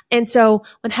 And so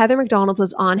when Heather McDonald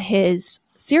was on his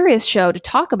Sirius show to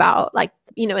talk about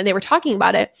and they were talking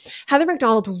about it, Heather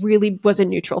McDonald really was a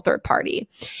neutral third party.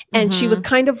 And she was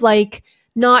kind of like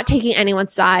not taking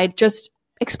anyone's side, just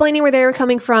explaining where they were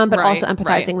coming from, but also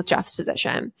empathizing with Jeff's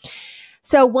position.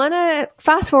 So want to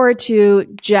fast forward to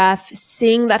Jeff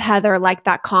seeing that Heather liked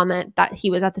that comment that he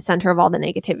was at the center of all the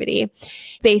negativity.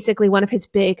 Basically, one of his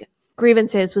big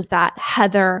grievances was that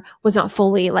Heather was not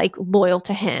fully loyal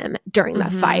to him during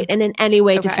that fight and in any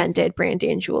way defended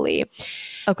Brandy and Julie.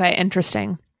 Okay,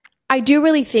 interesting. I do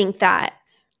really think that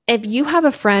if you have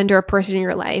a friend or a person in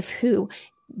your life who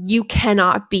you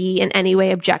cannot be in any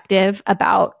way objective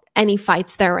about any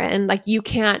fights they're in, you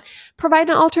can't provide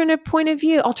an alternative point of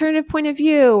view,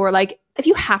 or if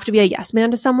you have to be a yes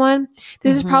man to someone,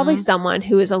 this is probably someone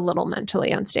who is a little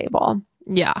mentally unstable.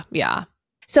 Yeah.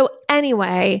 So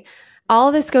anyway, all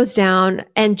of this goes down,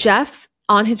 and Jeff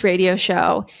on his radio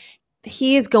show,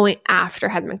 he is going after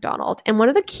Heather McDonald. And one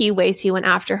of the key ways he went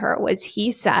after her was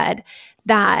he said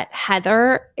that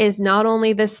Heather is not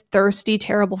only this thirsty,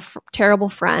 terrible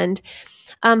friend,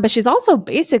 but she's also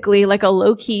basically like a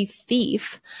low-key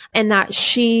thief, and that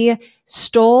she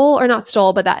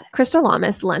but that Krista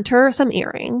Lamas lent her some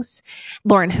earrings.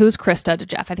 Lauren, who's Krista to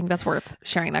Jeff? I think that's worth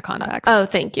sharing that context. Oh,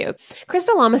 thank you.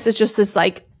 Krista Lamas is just this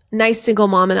nice single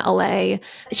mom in LA.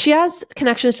 She has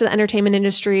connections to the entertainment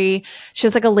industry. She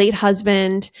has a late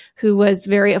husband who was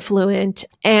very affluent.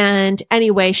 And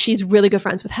anyway, she's really good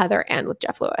friends with Heather and with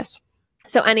Jeff Lewis.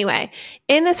 So anyway,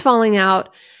 in this falling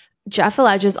out, Jeff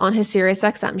alleges on his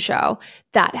SiriusXM show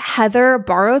that Heather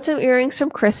borrowed some earrings from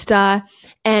Krista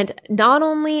and not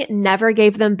only never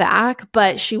gave them back,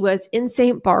 but she was in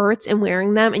St. Bart's and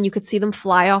wearing them, and you could see them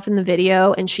fly off in the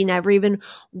video, and she never even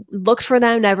looked for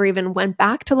them, never even went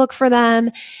back to look for them.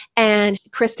 And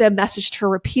Krista messaged her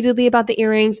repeatedly about the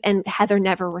earrings, and Heather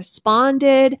never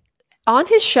responded. On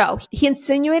his show, he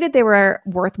insinuated they were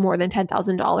worth more than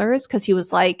 $10,000 because he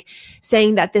was like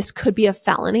saying that this could be a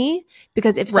felony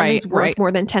because if something's worth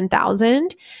more than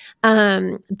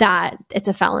 $10,000, that it's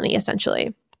a felony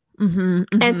essentially.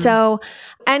 And so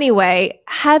anyway,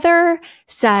 Heather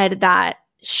said that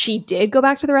she did go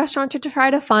back to the restaurant to try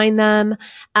to find them.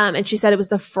 And she said it was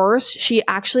the first. She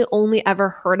actually only ever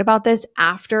heard about this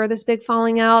after this big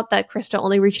falling out, that Krista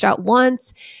only reached out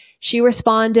once. She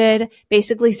responded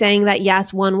basically saying that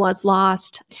yes, one was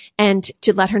lost and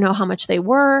to let her know how much they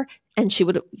were, and she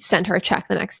would send her a check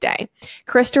the next day.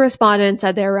 Krista responded and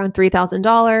said they were around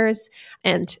 $3,000,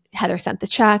 and Heather sent the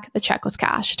check. The check was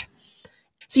cashed.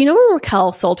 So you know when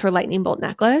Raquel sold her lightning bolt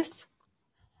necklace?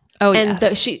 Oh, and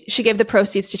yes. She gave the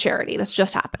proceeds to charity. This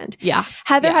just happened. Yeah.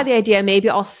 Heather had the idea, maybe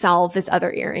I'll sell this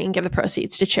other earring and give the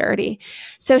proceeds to charity.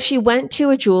 So she went to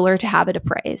a jeweler to have it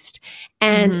appraised.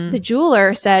 And the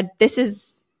jeweler said, this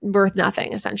is worth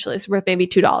nothing, essentially. It's worth maybe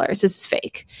 $2. This is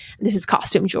fake. This is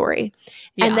costume jewelry.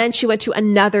 Yeah. And then she went to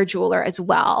another jeweler as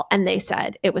well, and they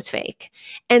said it was fake.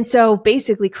 And so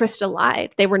basically Krista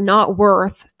lied. They were not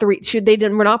worth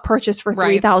were not purchased for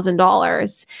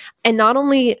 $3,000. And not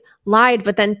only lied,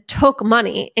 but then took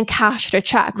money and cashed a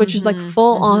check, which is like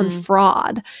full on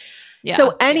fraud. Yeah.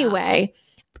 So anyway,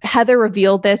 Heather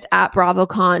revealed this at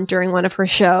Bravocon during one of her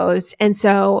shows. And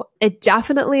so it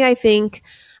definitely, I think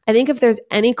if there's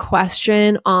any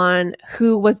question on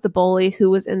who was the bully, who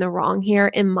was in the wrong here,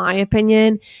 in my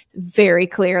opinion, very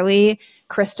clearly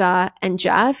Krista and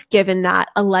Jeff, given that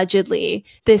allegedly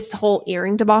this whole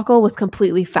earring debacle was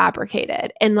completely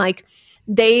fabricated. And like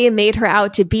they made her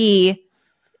out to be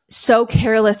so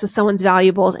careless with someone's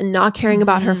valuables and not caring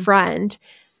about her friend.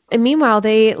 And meanwhile,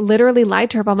 they literally lied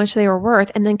to her about how much they were worth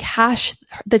and then cashed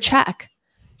the check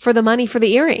for the money for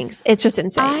the earrings. It's just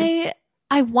insane.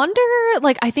 I wonder,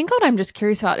 like, I think what I'm just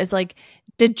curious about is like,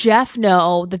 did Jeff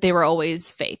know that they were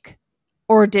always fake?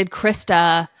 Or did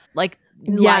Krista like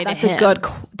lie to him?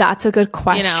 That's a good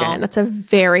question. You know? That's a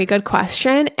very good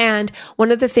question. And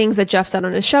one of the things that Jeff said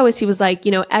on his show is he was like,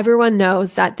 everyone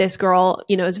knows that this girl,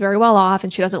 is very well off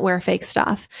and she doesn't wear fake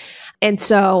stuff. And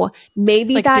so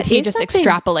maybe like, that did he is just something.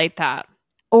 Extrapolate that?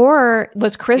 Or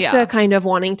was Krista kind of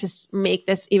wanting to make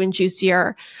this even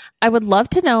juicier? I would love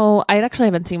to know. I actually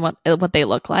haven't seen what they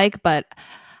look like, but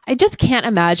I just can't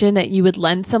imagine that you would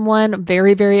lend someone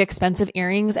very, very expensive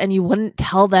earrings and you wouldn't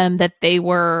tell them that they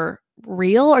were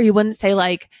real, or you wouldn't say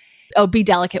like, oh, be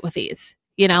delicate with these,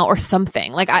 or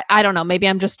something. Like, I don't know. Maybe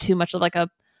I'm just too much of like a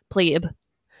plebe.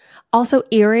 Also,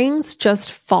 earrings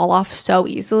just fall off so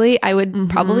easily. I would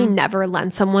probably never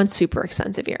lend someone super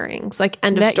expensive earrings. Like,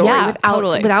 end of story.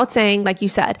 Without saying, like you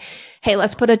said, hey,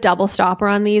 let's put a double stopper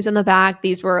on these in the back.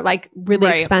 These were like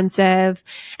really expensive.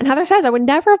 And Heather says, I would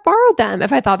never have borrowed them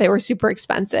if I thought they were super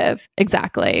expensive.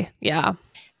 Exactly. Yeah.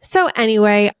 So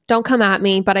anyway, don't come at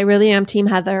me, but I really am Team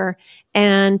Heather.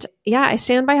 And yeah, I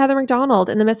stand by Heather McDonald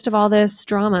in the midst of all this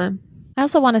drama. I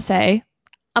also want to say,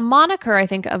 a moniker, I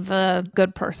think, of a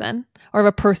good person or of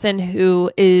a person who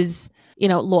is,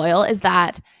 loyal is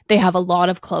that they have a lot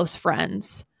of close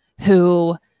friends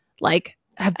who like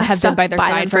have been by their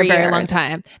side for a very long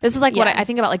time. This is like what I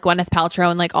think about, like Gwyneth Paltrow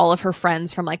and like all of her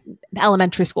friends from like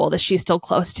elementary school that she's still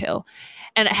close to.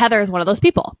 And Heather is one of those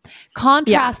people.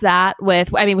 Contrast that with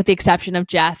the exception of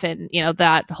Jeff and,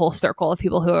 that whole circle of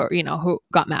people who are, who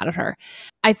got mad at her.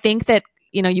 I think that,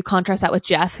 you contrast that with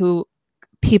Jeff, who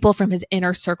people from his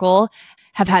inner circle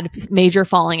have had major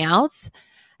falling outs.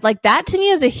 Like, that to me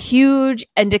is a huge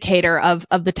indicator of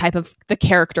the type of the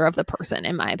character of the person,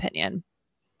 in my opinion.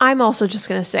 I'm also just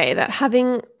going to say that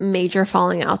having major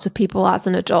falling outs with people as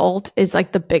an adult is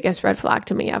like the biggest red flag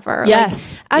to me ever.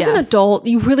 Yes. Like, as an adult,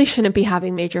 you really shouldn't be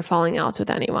having major falling outs with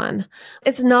anyone.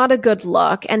 It's not a good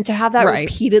look. And to have that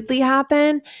repeatedly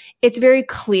happen, it's very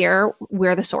clear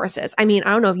where the source is. I mean,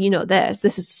 I don't know if you know this.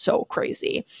 This is so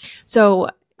crazy. So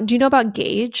do you know about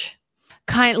Gage?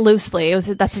 Kind of loosely.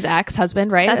 That's his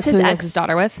ex-husband, right? That's who he his has his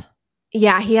daughter with?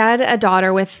 Yeah, he had a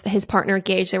daughter with his partner,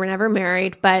 Gage. They were never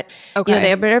married, but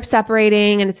they ended up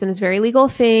separating, and it's been this very legal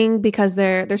thing because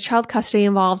there's child custody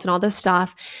involved and all this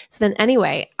stuff. So then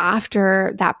anyway,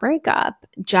 after that breakup,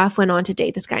 Jeff went on to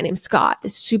date this guy named Scott,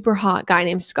 this super hot guy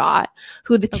named Scott,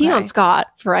 who the tea on Scott,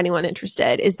 for anyone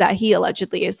interested, is that he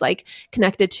allegedly is like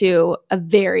connected to a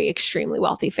very extremely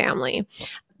wealthy family.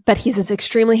 but he's this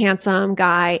extremely handsome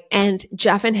guy. And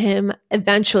Jeff and him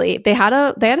eventually, they had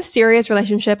a serious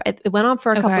relationship. It went on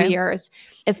for a couple of years,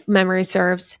 if memory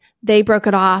serves. They broke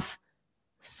it off.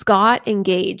 Scott and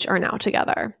Gage are now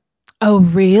together. Oh,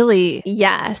 really?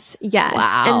 Yes.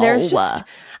 Wow. And there's just,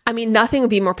 I mean, nothing would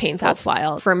be more painful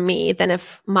for me than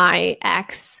if my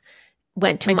ex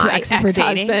went to my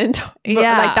ex-husband.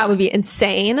 Yeah. Like, that would be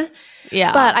insane.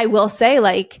 Yeah. But I will say,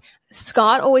 like,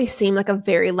 Scott always seemed like a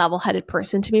very level-headed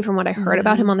person to me from what I heard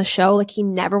about him on the show. Like, he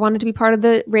never wanted to be part of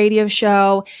the radio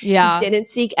show. Yeah. He didn't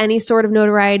seek any sort of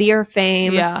notoriety or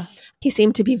fame. Yeah. He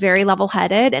seemed to be very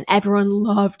level-headed and everyone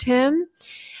loved him.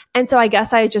 And so I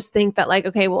guess I just think that, like,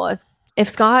 okay, well, if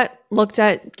Scott looked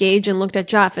at Gage and looked at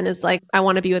Jeff and is like, I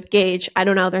want to be with Gage, I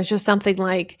don't know. There's just something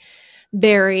like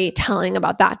very telling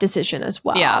about that decision as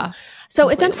well. Yeah. So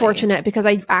It's unfortunate because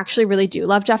I actually really do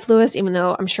love Jeff Lewis, even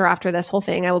though I'm sure after this whole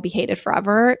thing I will be hated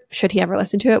forever, should he ever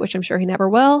listen to it, which I'm sure he never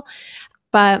will.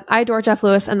 But I adore Jeff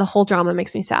Lewis and the whole drama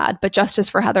makes me sad. But justice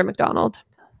for Heather McDonald.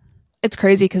 It's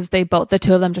crazy because the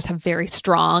two of them just have very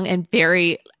strong and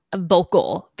very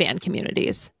vocal fan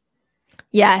communities.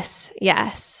 Yes.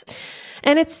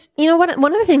 And it's, you know what,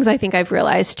 one of the things I think I've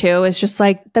realized too is just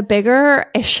like the bigger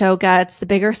a show gets, the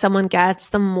bigger someone gets,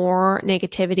 the more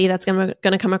negativity that's going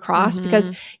to come across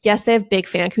because yes, they have big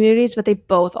fan communities, but they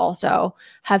both also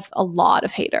have a lot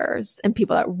of haters and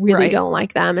people that really don't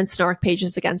like them and snark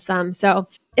pages against them. So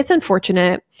it's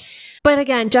unfortunate. But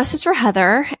again, justice for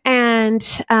Heather. And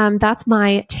that's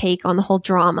my take on the whole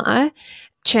drama.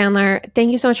 Chandler,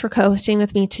 thank you so much for co-hosting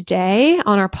with me today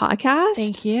on our podcast.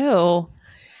 Thank you.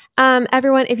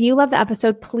 Everyone, if you love the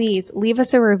episode, please leave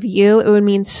us a review. It would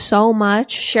mean so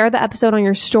much. Share the episode on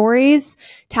your stories,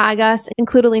 tag us,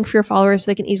 include a link for your followers so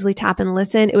they can easily tap and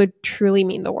listen. It would truly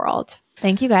mean the world.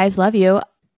 Thank you guys. Love you.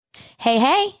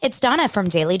 Hey, it's Donna from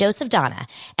Daily Dose of Donna.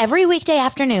 Every weekday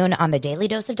afternoon on the Daily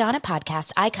Dose of Donna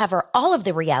podcast, I cover all of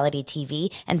the reality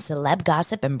TV and celeb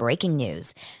gossip and breaking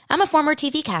news. I'm a former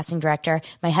TV casting director.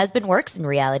 My husband works in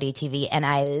reality TV, and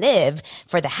I live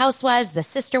for the housewives, the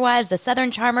sister wives, the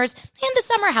Southern Charmers, and the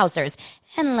summer housers.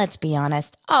 And let's be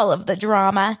honest, all of the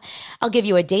drama. I'll give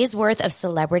you a day's worth of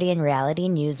celebrity and reality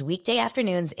news weekday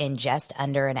afternoons in just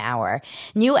under an hour.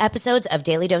 New episodes of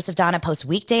Daily Dose of Donna post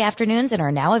weekday afternoons and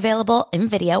are now available in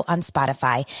video on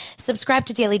Spotify. Subscribe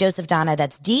to Daily Dose of Donna,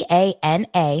 that's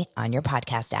DANA, on your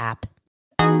podcast app.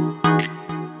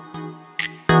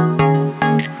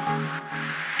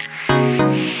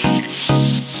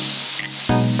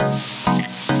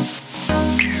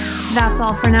 That's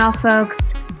all for now,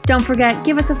 folks. Don't forget,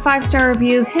 give us a 5-star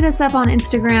review, hit us up on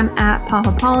Instagram at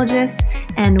Popapologists,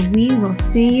 and we will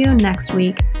see you next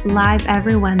week, live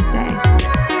every Wednesday.